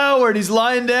a flower and he's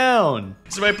lying down?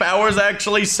 So my power's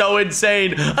actually so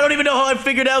insane. I don't even know how I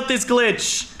figured out this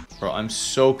glitch. Bro, I'm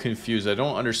so confused. I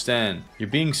don't understand. You're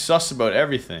being sus about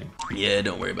everything. Yeah,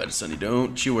 don't worry about it, Sunny.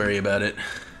 Don't you worry about it.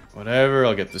 Whatever,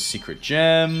 I'll get the secret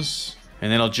gems.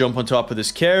 And then I'll jump on top of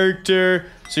this character.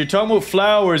 So you're talking about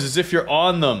flowers as if you're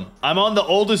on them. I'm on the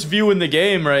oldest view in the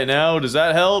game right now. Does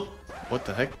that help? What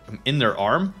the heck? I'm in their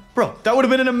arm? Bro, that would have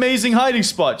been an amazing hiding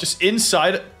spot. Just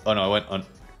inside. Oh no, I went on.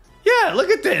 Yeah, look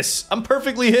at this. I'm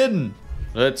perfectly hidden.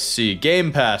 Let's see.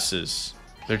 Game passes.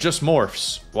 They're just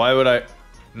morphs. Why would I?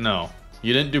 No.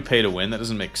 You didn't do pay to win. That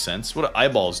doesn't make sense. What do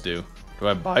eyeballs do? Do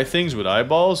I buy things with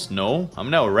eyeballs? No. I'm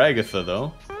now a Ragatha,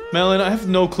 though. Melon, I have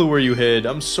no clue where you hid.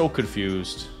 I'm so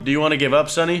confused. Do you want to give up,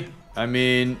 Sunny? I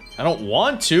mean, I don't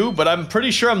want to, but I'm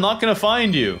pretty sure I'm not gonna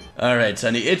find you. Alright,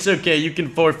 Sunny. It's okay. You can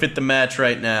forfeit the match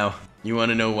right now. You want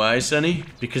to know why, Sunny?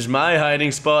 Because my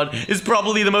hiding spot is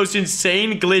probably the most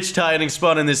insane glitched hiding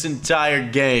spot in this entire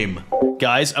game.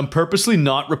 Guys, I'm purposely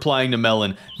not replying to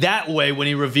Melon. That way, when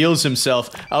he reveals himself,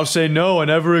 I'll say, no, I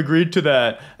never agreed to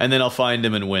that. And then I'll find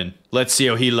him and win. Let's see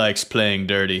how he likes playing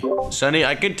dirty. Sunny,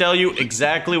 I can tell you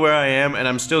exactly where I am, and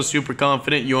I'm still super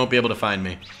confident you won't be able to find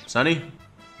me. Sunny?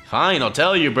 Fine, I'll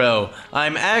tell you, bro.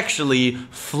 I'm actually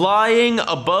flying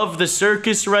above the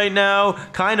circus right now,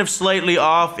 kind of slightly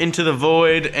off into the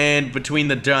void and between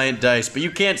the giant dice. But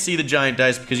you can't see the giant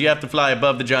dice because you have to fly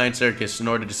above the giant circus in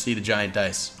order to see the giant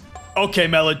dice. Okay,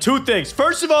 Melon, 2 things.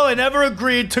 First of all, I never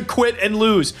agreed to quit and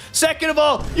lose. Second of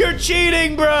all, you're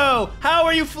cheating, bro. How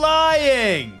are you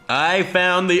flying? I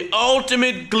found the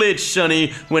ultimate glitch,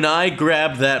 Sunny, when I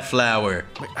grabbed that flower.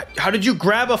 Wait, how did you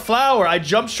grab a flower? I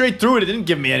jumped straight through it. It didn't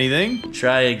give me anything.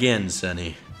 Try again,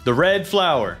 Sunny. The red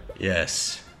flower.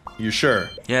 Yes. You sure?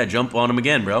 Yeah, jump on him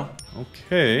again, bro.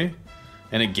 Okay.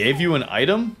 And it gave you an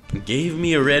item? It gave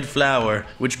me a red flower,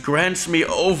 which grants me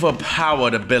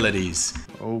overpowered abilities.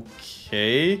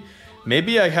 Okay.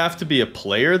 Maybe I have to be a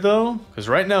player, though? Because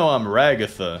right now I'm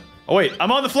Ragatha. Oh, wait.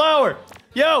 I'm on the flower!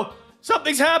 Yo!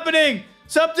 Something's happening!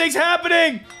 Something's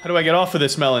happening! How do I get off of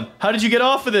this, Melon? How did you get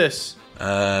off of this? You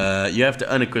have to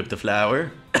unequip the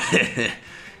flower.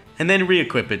 And then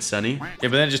re-equip it, Sunny. Yeah,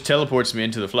 but then it just teleports me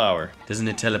into the flower. Doesn't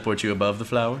it teleport you above the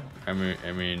flower? I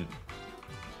mean...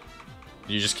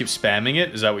 You just keep spamming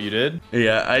it? Is that what you did?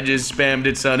 Yeah, I just spammed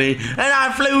it, Sunny, and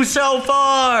I flew so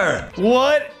far!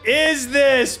 What is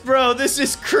this, bro? This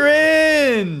is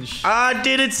cringe! I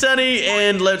did it, Sunny,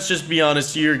 and let's just be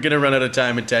honest, you're gonna run out of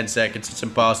time in 10 seconds. It's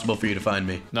impossible for you to find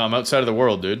me. No, I'm outside of the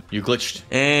world, dude. You glitched.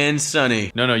 And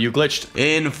Sunny. No, you glitched.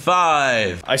 In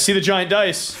 5. I see the giant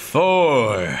dice.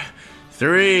 4,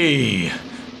 3,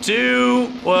 2,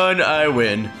 1, I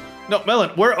win. No,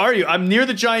 Melon, where are you? I'm near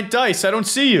the giant dice. I don't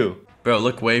see you. Bro,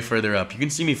 look way further up. You can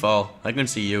see me fall. I can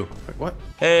see you. Wait, what?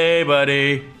 Hey,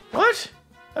 buddy. What?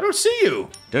 I don't see you.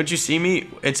 Don't you see me?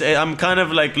 I'm kind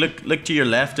of like, look to your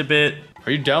left a bit.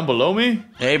 Are you down below me?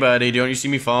 Hey, buddy, don't you see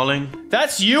me falling?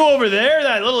 That's you over there,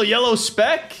 that little yellow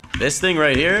speck? This thing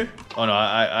right here? Oh, no,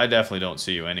 I definitely don't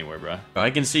see you anywhere, bro. I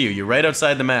can see you. You're right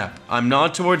outside the map. I'm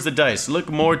not towards the dice. Look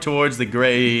more towards the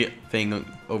gray thing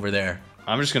over there.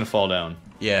 I'm just gonna fall down.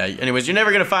 Yeah, anyways, you're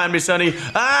never gonna find me, Sunny.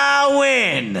 I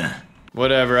win!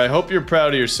 Whatever, I hope you're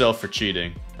proud of yourself for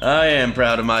cheating. I am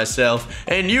proud of myself,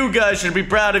 and you guys should be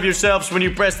proud of yourselves when you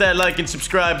press that like and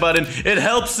subscribe button. It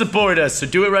helps support us, so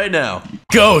do it right now.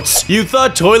 Goats, you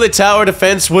thought toilet tower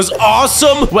defense was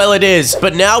awesome? Well, it is,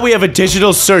 but now we have a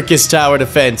digital circus tower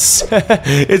defense.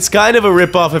 It's kind of a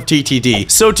ripoff of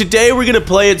TTD, so today we're gonna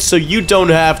play it so you don't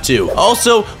have to.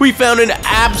 Also, we found an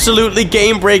absolutely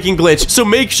game-breaking glitch, so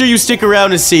make sure you stick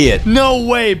around and see it. No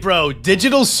way, bro.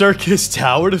 Digital circus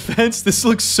tower defense? This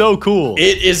looks so cool.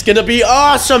 It is gonna be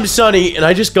awesome, Sunny, and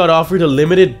I just got offered a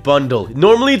limited bundle.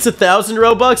 Normally it's 1,000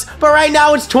 Robux, but right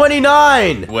now it's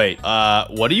 29. Wait,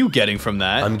 what are you getting from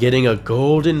that? I'm getting a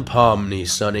golden Pomni,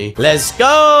 Sunny. Let's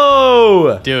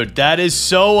go! Dude, that is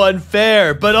so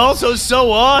unfair, but also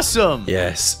so awesome.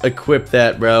 Yes, equip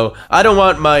that, bro. I don't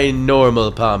want my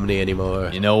normal Pomni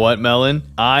anymore. You know what, Melon?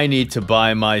 I need to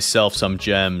buy myself some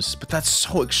gems, but that's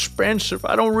so expensive.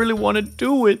 I don't really want to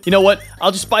do it. You know what?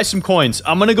 I'll just buy some coins.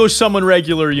 I'm gonna go summon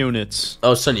regular units.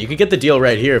 Oh, Sunny, you can get the deal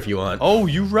right here if you want. Oh,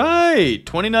 you're right.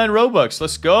 29 Robux.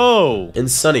 Let's go. And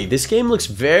Sunny, this game looks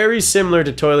very similar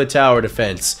to Toilet Tower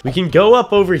Defense. We can go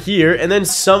up over here and then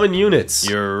summon units.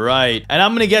 You're right. And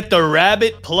I'm gonna get the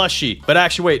rabbit plushie. But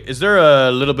actually, wait, is there a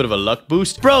little bit of a luck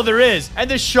boost? Bro, there is. And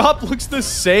the shop looks the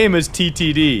same as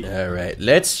TTD. All right,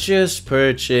 let's just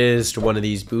purchase one of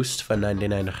these boosts for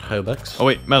 99 Robux. Oh,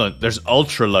 wait, Melon, there's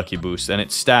ultra lucky boost and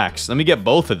it stacks. Let me get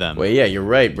both of them. Wait, yeah, you're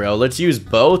right, bro. Let's use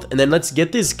both and then let's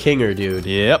get this Kinger, dude.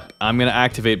 Yep, I'm gonna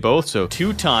activate both, so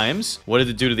 2 times. What did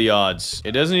it do to the odds?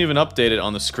 It doesn't even update it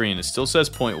on the screen. It still says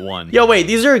 0.1. Yo, wait,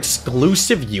 these are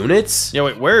exclusive units? Yeah,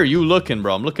 wait, where are you looking,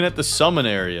 bro? I'm looking at the summon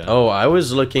area. Oh, I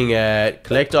was looking at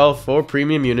collect all 4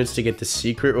 premium units to get the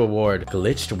secret reward.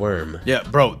 Glitched worm. Yeah,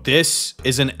 bro, this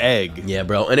is an egg. Yeah,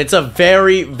 bro, and it's a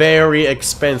very, very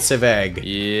expensive egg.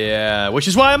 Yeah, which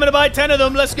is why I'm gonna buy 10 of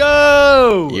them. Let's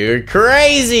go! You're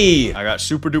crazy! I got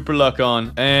super duper luck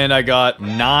on, and I got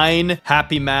 9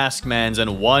 happy mask mans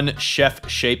and 1 chef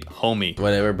shape homie.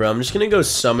 Whatever, bro. I'm just gonna go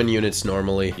summon units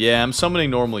normally. Yeah, I'm summoning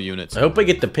normal units. I hope I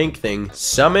get the pink thing.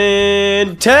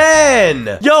 Summon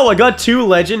 10! Yo, I got 2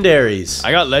 legendaries.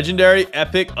 I got legendary,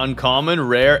 epic, uncommon,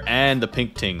 rare, and the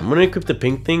pink ting. I'm gonna equip the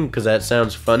pink thing because that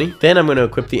sounds funny. Then I'm gonna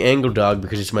equip the angle dog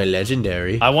because it's my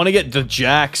legendary. I want to get the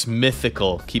Jax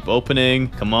mythical. Keep opening.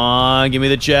 Come on, give me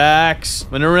the Jax.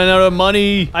 I'm gonna run out of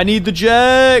money. I need the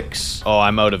Jax. Oh,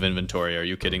 I'm out of inventory. Are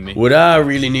you kidding me? What I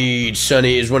really need,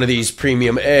 Sunny, is one of these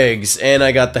premium eggs, and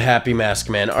I got the Happy Mask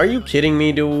Man. Are you kidding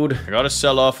me, dude? I gotta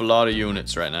sell off a lot of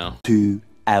units right now. 2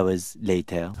 hours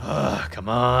later. Come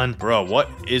on. Bro, what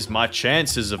is my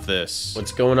chances of this?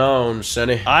 What's going on,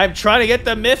 Sunny? I'm trying to get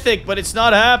the mythic, but it's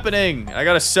not happening. I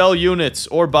gotta sell units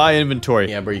or buy inventory.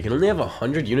 Yeah, bro, you can only have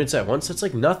 100 units at once. That's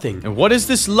like nothing. And what is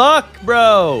this luck,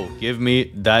 bro? Give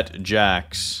me that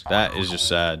Jax. That is just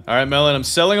sad. All right, Melon, I'm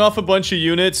selling off a bunch of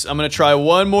units. I'm gonna try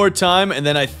one more time, and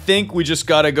then I think we just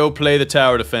gotta go play the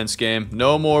tower defense game.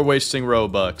 No more wasting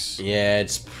Robux. Yeah,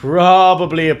 it's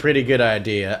probably a pretty good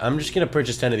idea. I'm just gonna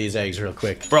purchase 10 of these eggs real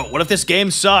quick. Bro, what if this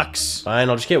game sucks? Fine,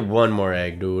 I'll just get one more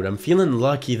egg, dude. I'm feeling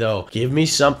lucky, though. Give me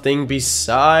something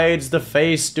besides the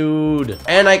face, dude.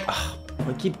 And I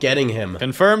keep getting him.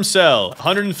 Confirm sell.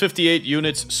 158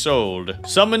 units sold.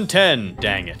 Summon 10.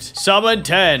 Dang it. Summon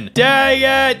 10. Dang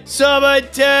it. Summon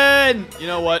 10. You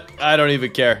know what? I don't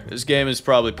even care. This game is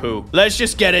probably poo. Let's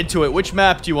just get into it. Which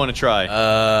map do you want to try?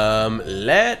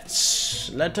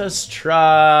 Let us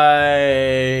try.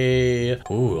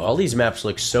 Ooh, all these maps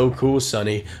look so cool,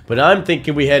 Sunny, but I'm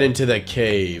thinking we head into the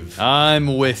cave.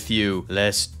 I'm with you.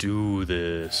 Let's do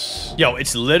this. Yo,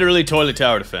 it's literally toilet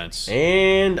tower defense.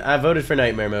 And I voted for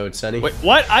nightmare mode, Sunny. Wait,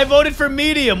 what? I voted for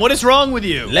medium. What is wrong with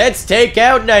you? Let's take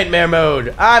out nightmare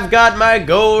mode. I've got my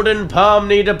golden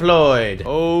Pomni deployed.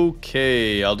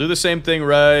 Okay, I'll do the same thing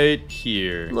right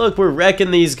here. Look, we're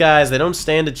wrecking these guys. They don't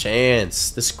stand a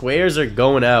chance. The squares are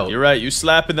going out. You're right. You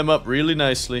slapping them up really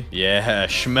nicely. Yeah,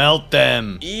 schmelt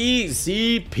them.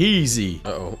 Easy peasy.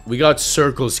 Uh-oh. We got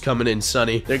circles coming in,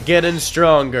 Sunny. They're getting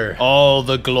stronger. All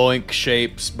the gloink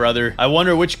shapes, brother. I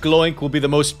wonder which gloink will be the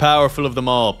most powerful of them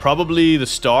all. Probably the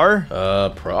star?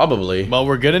 Probably. Well,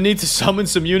 we're gonna need to summon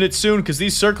some units soon because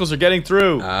these circles are getting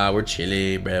through. We're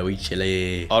chilly, bro. We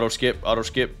chilly. Auto skip, auto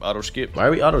skip, auto skip. Why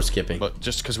are we auto skipping? But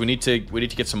just because we need to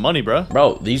get some money, bro.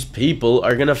 Bro, these people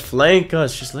are gonna flank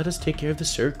us. Just let us take care of the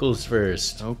circles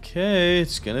first. Okay,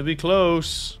 it's gonna be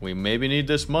close. We maybe need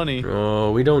this money.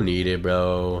 Oh, we don't need it,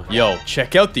 bro. Yo,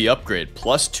 check out the upgrade.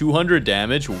 Plus 200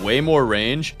 damage, way more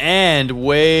range, and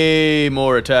way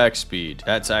more attack speed.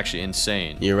 That's actually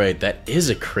insane. You're right. That is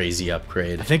a crazy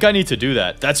upgrade. I think I need to do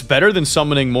that. That's better than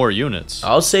summoning more units.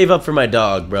 I'll save up for my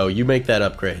dog, bro. You make that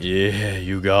upgrade. Yeah,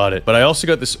 you got it. But I also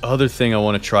got this other thing I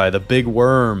want to try, the big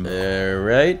worm.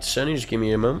 Alright, Sunny, just give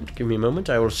me a moment. Give me a moment.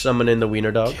 I will summon in the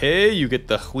wiener dog. Okay, you get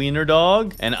the wiener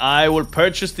dog, and I will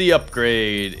purchase the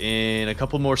upgrade in a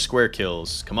couple more square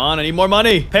kills. Come on, I need more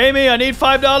money. Pay me, I need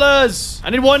 $5. I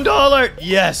need $1.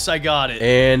 Yes, I got it.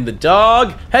 And the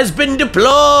dog has been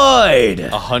deployed.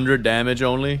 100 damage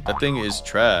only? That thing is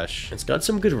trash. It's got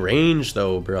some good range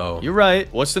though, bro. You're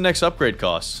right. What's the next upgrade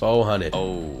cost? 400.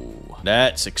 Oh,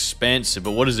 that's expensive,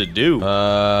 but what does it do?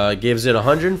 Gives it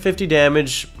 150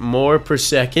 damage more per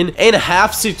second and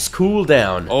halves its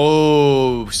cooldown.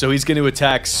 Oh, so he's gonna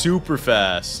attack super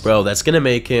fast. Bro, that's gonna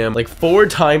make him like 4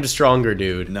 times stronger,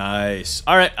 dude. Nice.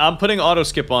 All right, I'm putting auto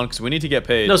skip on because we need to get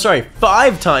paid. No, sorry,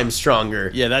 5 times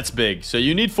stronger. Yeah, that's big. So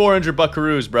you need 400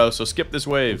 buckaroos, bro, so skip this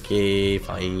wave. Okay,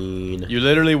 fine. You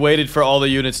literally waited for all the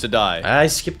units to die. I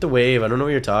skipped the wave. I don't know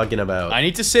what you're talking about. I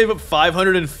need to save up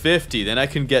 550, then I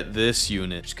can get this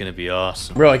unit. It's gonna be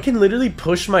awesome. Bro, I can literally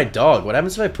push my dog. What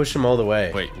happens if I push him all the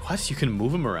way? Wait, what? You can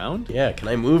move him around? Yeah, can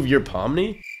I move your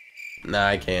Pomni? Nah,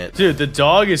 I can't. Dude, the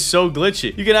dog is so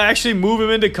glitchy. You can actually move him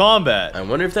into combat. I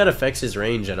wonder if that affects his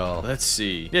range at all. Let's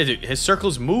see. Yeah, dude, his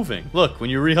circle's moving. Look,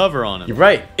 when you rehover on him. You're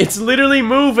right. It's literally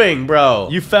moving, bro.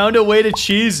 You found a way to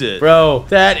cheese it. Bro,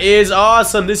 that is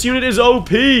awesome. This unit is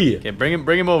OP. Okay, bring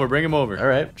him over. All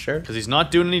right, sure. Because he's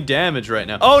not doing any damage right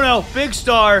now. Oh no, big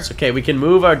star. It's okay, we can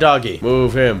move our doggy.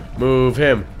 Move him, move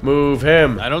him, move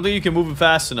him. I don't think you can move him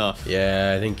fast enough.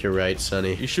 Yeah, I think you're right,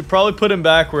 Sunny. You should probably put him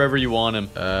back wherever you want him.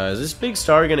 Is this big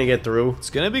star gonna get through? It's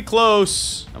gonna be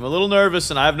close. I'm a little nervous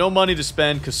and I have no money to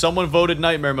spend because someone voted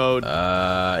nightmare mode.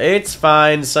 It's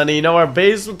fine, Sunny. You know, our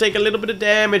base will take a little bit of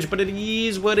damage, but it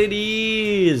is what it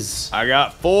is. I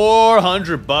got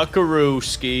 400 buckaroo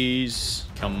skis.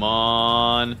 Come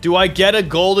on. Do I get a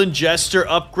golden jester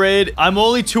upgrade? I'm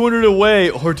only 200 away.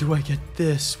 Or do I get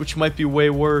this, which might be way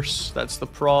worse? That's the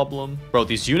problem. Bro,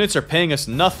 these units are paying us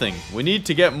nothing. We need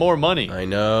to get more money. I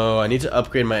know. I need to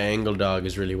upgrade my angle dog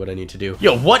is really what I need to do.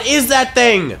 Yo, what is that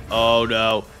thing? Oh,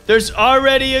 no. There's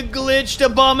already a glitched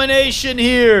abomination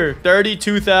here.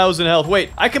 32,000 health.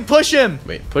 Wait, I can push him.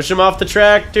 Wait, push him off the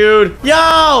track, dude.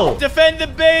 Yo! Defend the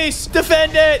base.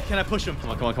 Defend it. Can I push him?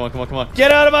 Come on.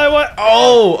 Get out of my way.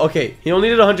 Oh, okay. He only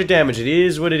did 100 damage. It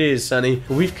is what it is, Sunny.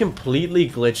 We've completely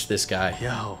glitched this guy.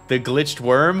 Yo, the glitched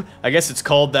worm? I guess it's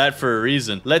called that for a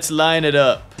reason. Let's line it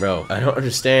up. Bro, I don't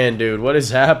understand, dude. What is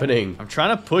happening? I'm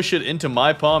trying to push it into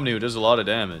my Pomni, who does a lot of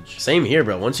damage. Same here,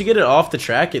 bro. Once you get it off the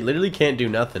track, it literally can't do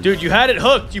nothing. Dude, you had it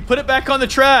hooked. You put it back on the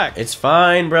track. It's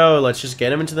fine, bro. Let's just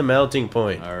get him into the melting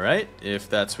point. All right. If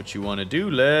that's what you want to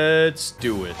do, let's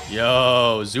do it.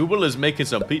 Yo, Zubul is making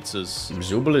some pizzas.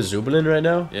 Zubul is Zubalin right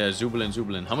now? Yeah,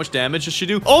 Zubulin. How much damage does she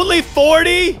do? Only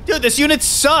 40? Dude, this unit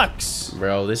sucks.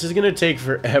 Bro, this is gonna take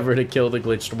forever to kill the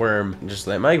glitched worm. Just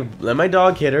let my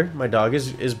dog hit her. My dog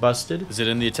is busted. Is it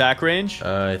in the attack range?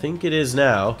 I think it is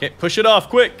now. Okay, push it off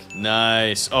quick.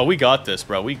 Nice. Oh, we got this,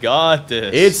 bro. We got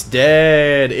this. It's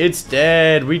dead. It's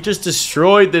dead. We just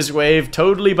destroyed this wave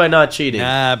totally by not cheating.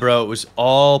 Nah, bro. It was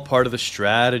all part of the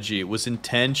strategy. It was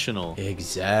intentional.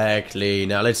 Exactly.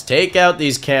 Now let's take out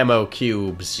these camo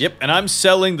cubes. Yep, and I'm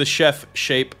selling the chef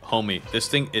shape Homie, this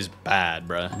thing is bad,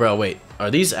 bruh. Bro, wait. Are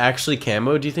these actually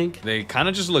camo, do you think? They kind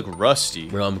of just look rusty.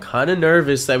 Bro, I'm kind of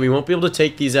nervous that we won't be able to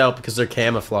take these out because they're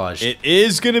camouflaged. It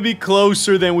is going to be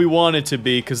closer than we want it to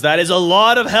be because that is a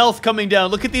lot of health coming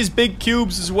down. Look at these big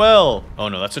cubes as well. Oh,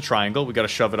 no, that's a triangle. We got to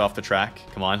shove it off the track.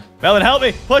 Come on. Melon, help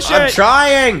me. Push it. I'm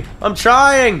trying. I'm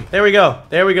trying. There we go.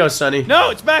 There we go, Sonny. No,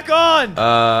 it's back on.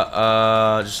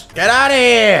 Just get out of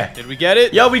here. Did we get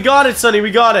it? Yo, we got it, Sonny.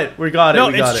 We got it. We got it. No,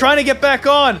 we got it's it. trying to get back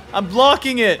on. I'm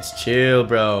blocking it. Just chill,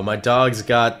 bro. My dog's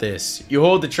got this. You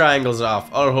hold the triangles off.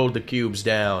 I'll hold the cubes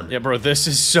down. Yeah, bro, this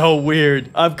is so weird.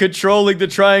 I'm controlling the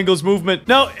triangle's movement.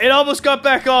 No, it almost got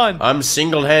back on. I'm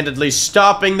single-handedly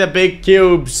stopping the big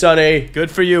cubes, Sonny. Good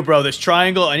for you, bro. This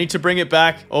triangle, I need to bring it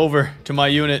back over to my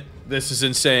unit. This is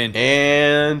insane.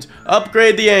 And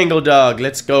upgrade the angle dog.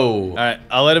 Let's go. All right,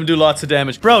 I'll let him do lots of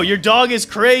damage. Bro, your dog is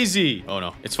crazy. Oh,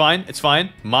 no. It's fine. It's fine.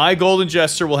 My golden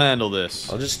jester will handle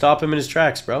this. I'll just stop him in his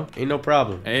tracks, bro. Ain't no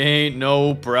problem. Ain't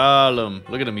no problem.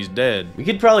 Look at him. He's dead. We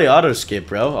could probably auto-skip,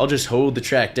 bro. I'll just hold the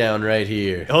track down right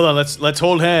here. Hold on. Let's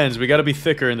hold hands. We got to be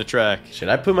thicker in the track. Should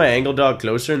I put my angle dog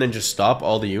closer and then just stop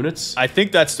all the units? I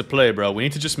think that's the play, bro. We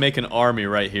need to just make an army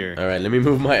right here. All right, let me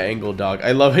move my angle dog.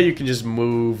 I love how you can just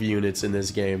move units in this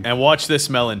game. And watch this,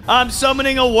 Melon. I'm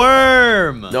summoning a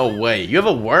worm. No way. You have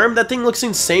a worm? That thing looks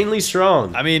insanely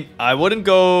strong. I mean, I wouldn't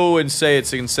go and say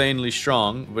it's insanely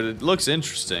strong, but it looks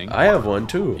interesting. I have one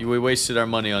too. We wasted our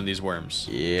money on these worms.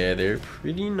 Yeah, they're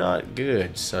pretty not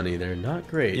good, Sonny. They're not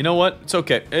great. You know what? It's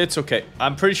okay. It's okay.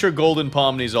 I'm pretty sure Golden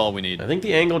Pomni is all we need. I think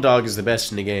the angle dog is the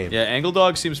best in the game. Yeah, Angle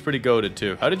Dog seems pretty goated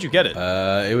too. How did you get it?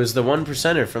 It was the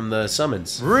 1%er from the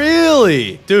summons.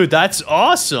 Really? Dude, that's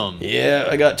awesome. Yeah,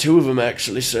 I got 2 of them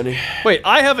actually, Sonny. Wait,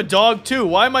 I have a dog too.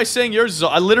 Why am I saying yours is?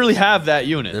 I literally have that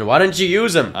unit. Then why didn't you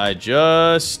use them? I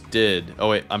just did. Oh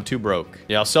wait, I'm too broke.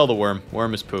 Yeah, I'll sell the worm.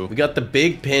 Worm is poo. We got the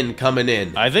big pin coming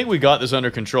in. I think we got this under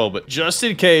control, but just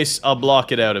in case, I'll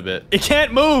block it out a bit. It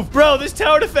can't move, bro. This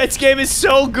tower defense game is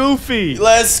so goofy.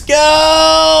 Let's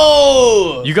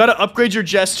go! You gotta upgrade your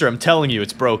jester. I'm telling you,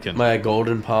 it's broken. My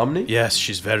golden Pomni? Yes,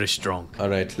 she's very strong. All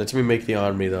right, let me make the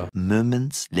army though.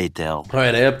 Moments later. All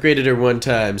right, I upgraded her 1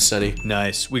 time, Sonny.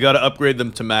 Nice. We gotta upgrade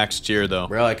them to max tier though.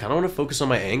 Bro, I kind of want to focus on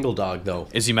my angle dog though.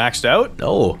 Is he maxed out?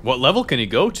 No. What level can he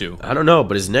go to? I don't know,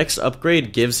 but his next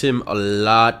upgrade gives him a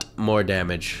lot more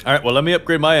damage. All right, well, let me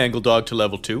upgrade my angle dog to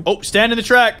level 2. Oh, stand in the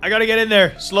track. I gotta get in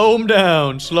there. Slow him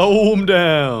down. Slow him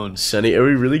down. Sonny, are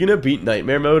we really gonna beat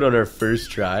nightmare mode on our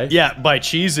first try? Yeah, by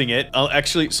cheesing it.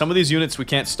 Actually, some of these units we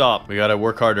can't stop. We gotta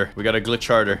work harder. We gotta glitch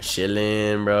harder.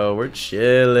 Chillin', bro. We're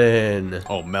chillin'.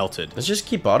 Oh, melted. Let's just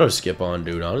keep auto skip on,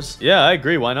 dude, honestly. Yeah, I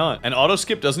agree. Why not? And auto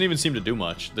skip doesn't even seem to do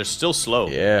much. They're still slow.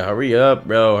 Yeah, hurry up,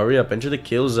 bro. Hurry up. Enter the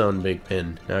kill zone, big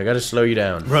pin. Now I gotta slow you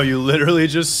down. Bro, you literally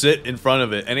just sit in front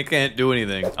of it and it can't do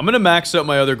anything. I'm gonna max out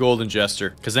my other golden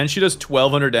jester because then she does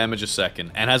 1200 damage a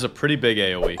second and has a pretty big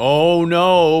AoE. Oh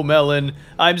no, Melon.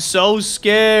 I'm so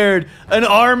scared. An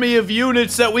army of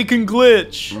units that we can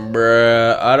glitch.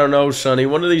 Bruh, I don't know, Sonny.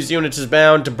 One of these units is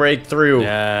bound to break through.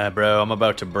 Yeah, bro. I'm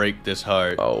about to break this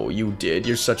heart. Oh, you did.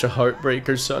 You're such a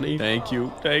heartbreaker, Sonny. Thank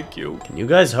you. Thank you. Can you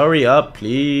guys hurry up,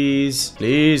 please?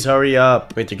 Please hurry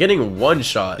up. Wait, they're getting 1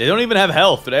 shot. They don't even have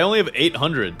health, but I only have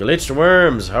 800. Glitched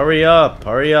worms, hurry up,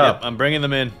 hurry up. Yep, I'm bringing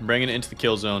them in. Bringing it into the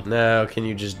kill zone. Now, can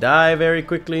you just die very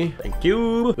quickly? Thank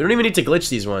you. We don't even need to glitch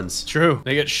these ones. True.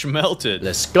 They get schmelted.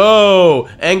 Let's go.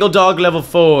 Angle dog level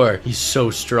 4. He's so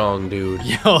strong, dude.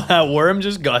 Yo, that worm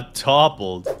just got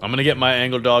toppled. I'm gonna get my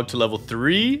angle dog to level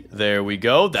 3. There we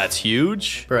go. That's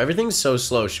huge. Bro, everything's so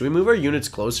slow. Should we move our units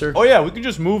closer? Oh yeah, we can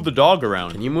just move the dog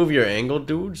around. Can you move your angle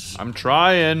dudes? I'm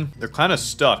trying. They're kind of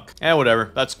stuck. Eh,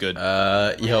 whatever. That's good.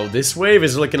 Yo, this wave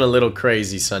is looking a little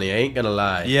crazy, Sonny. I ain't gonna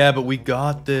lie. Yeah, but we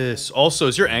got this. Also,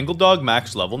 is your angle dog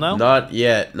max level now? Not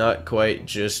yet. Not quite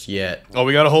just yet. Oh,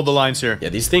 we gotta hold the lines here. Yeah,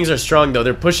 these things are strong, though.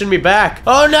 They're pushing me back.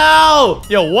 Oh, no!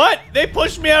 Yo, what? They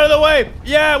pushed me out of the way.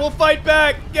 Yeah, we'll fight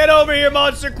back. Get over here,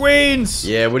 monster queens.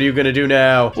 Yeah, what are you gonna do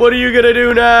now? What are you gonna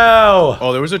do now?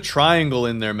 Oh, there was a triangle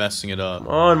in there messing it up. Come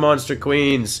on, monster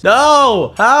queens.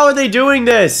 No! How are they doing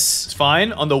this? It's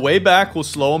fine. On the way back, we'll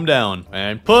slow them down.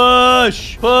 And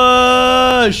push!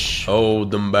 Push!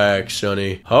 Hold them back,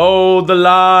 Sonny. Hold the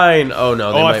line. Oh,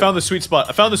 no. Oh, I found the sweet spot.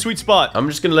 I found the sweet spot. I'm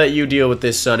just gonna let you deal with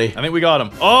this, Sonny. I think we got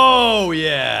him. Oh,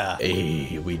 yeah.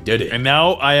 Hey, we did it. And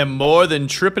now I am more than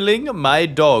tripling my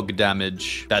dog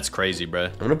damage. That's crazy,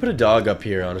 bruh. I'm gonna put a dog up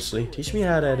here, honestly. Teach me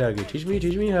how to doggy. Teach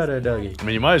me how to doggy. I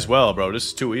mean, you might as well, bro. This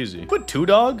is too easy. Put 2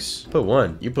 dogs? Put put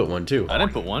one. You put one too. I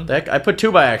didn't put one. Heck, I put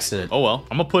two by accident. Oh well.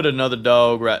 I'm gonna put another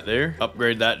dog right there.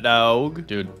 Upgrade that dog.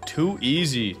 Dude, too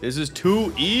easy. This is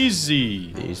too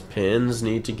easy. These pins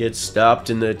need to get stopped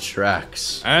in the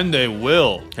tracks. And they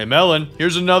will. Hey, Melon,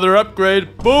 here's another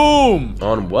upgrade. Boom!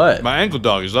 On what? My ankle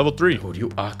dog is level 3. Dude,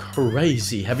 you are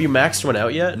crazy. Have you maxed one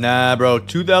out yet? Nah, bro.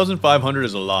 2,500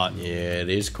 is a lot. Yeah, it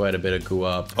is quite a bit of goo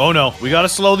up. Oh no, we gotta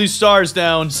slow these stars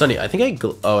down. Sunny, I think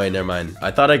oh wait, never mind.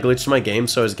 I thought I glitched my game,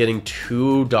 so I was getting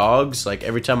 2 dogs. Like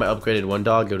every time I upgraded one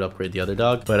dog, it would upgrade the other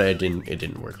dog. But it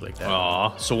didn't work like that.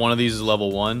 Aw, so one of these is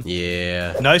level 1?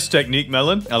 Yeah. Nice technique,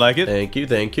 Melon. I like it. Thank you,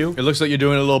 thank you. It looks like you're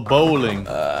doing a little bowling.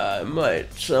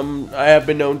 I have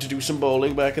been known to do some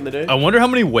bowling back in the day. I wonder how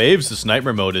many waves the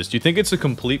sniper mode is. Do you think it's a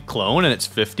complete clone and it's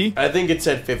 50? I think it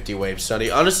said 50 waves, Sunny.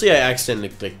 Honestly, I accidentally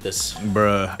clicked this.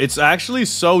 Bruh. It's actually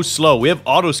so slow. We have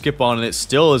auto skip on and it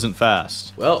still isn't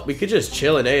fast. Well, we could just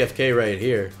chill in AFK right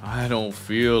here. I don't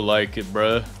feel like it,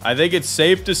 bruh. I think it's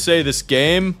safe to say this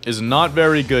game is not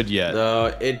very good yet. No,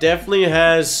 it definitely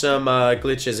has some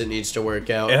glitches it needs to work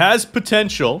out. It has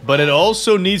potential, but it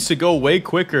also needs to go way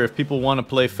quicker if people want to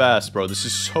play fast, bro. This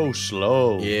is so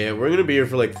slow. Yeah, we're gonna be here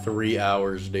for like 3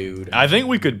 hours, dude. I think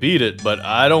we could beat it, but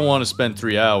I don't want to spend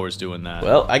 3 hours doing that.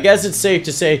 Well, I guess it's safe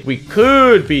to say we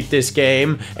could beat this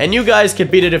game, and you guys can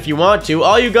beat it if you want to.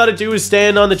 All you gotta do is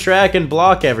stand on the track and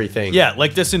block everything. Yeah,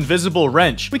 like this invisible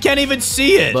wrench. We can't even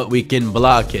see it. But we can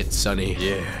block it, Sunny.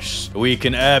 Yes, we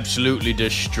can absolutely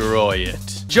destroy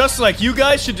it. Just like you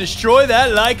guys should destroy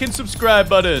that like and subscribe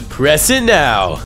button. Press it now.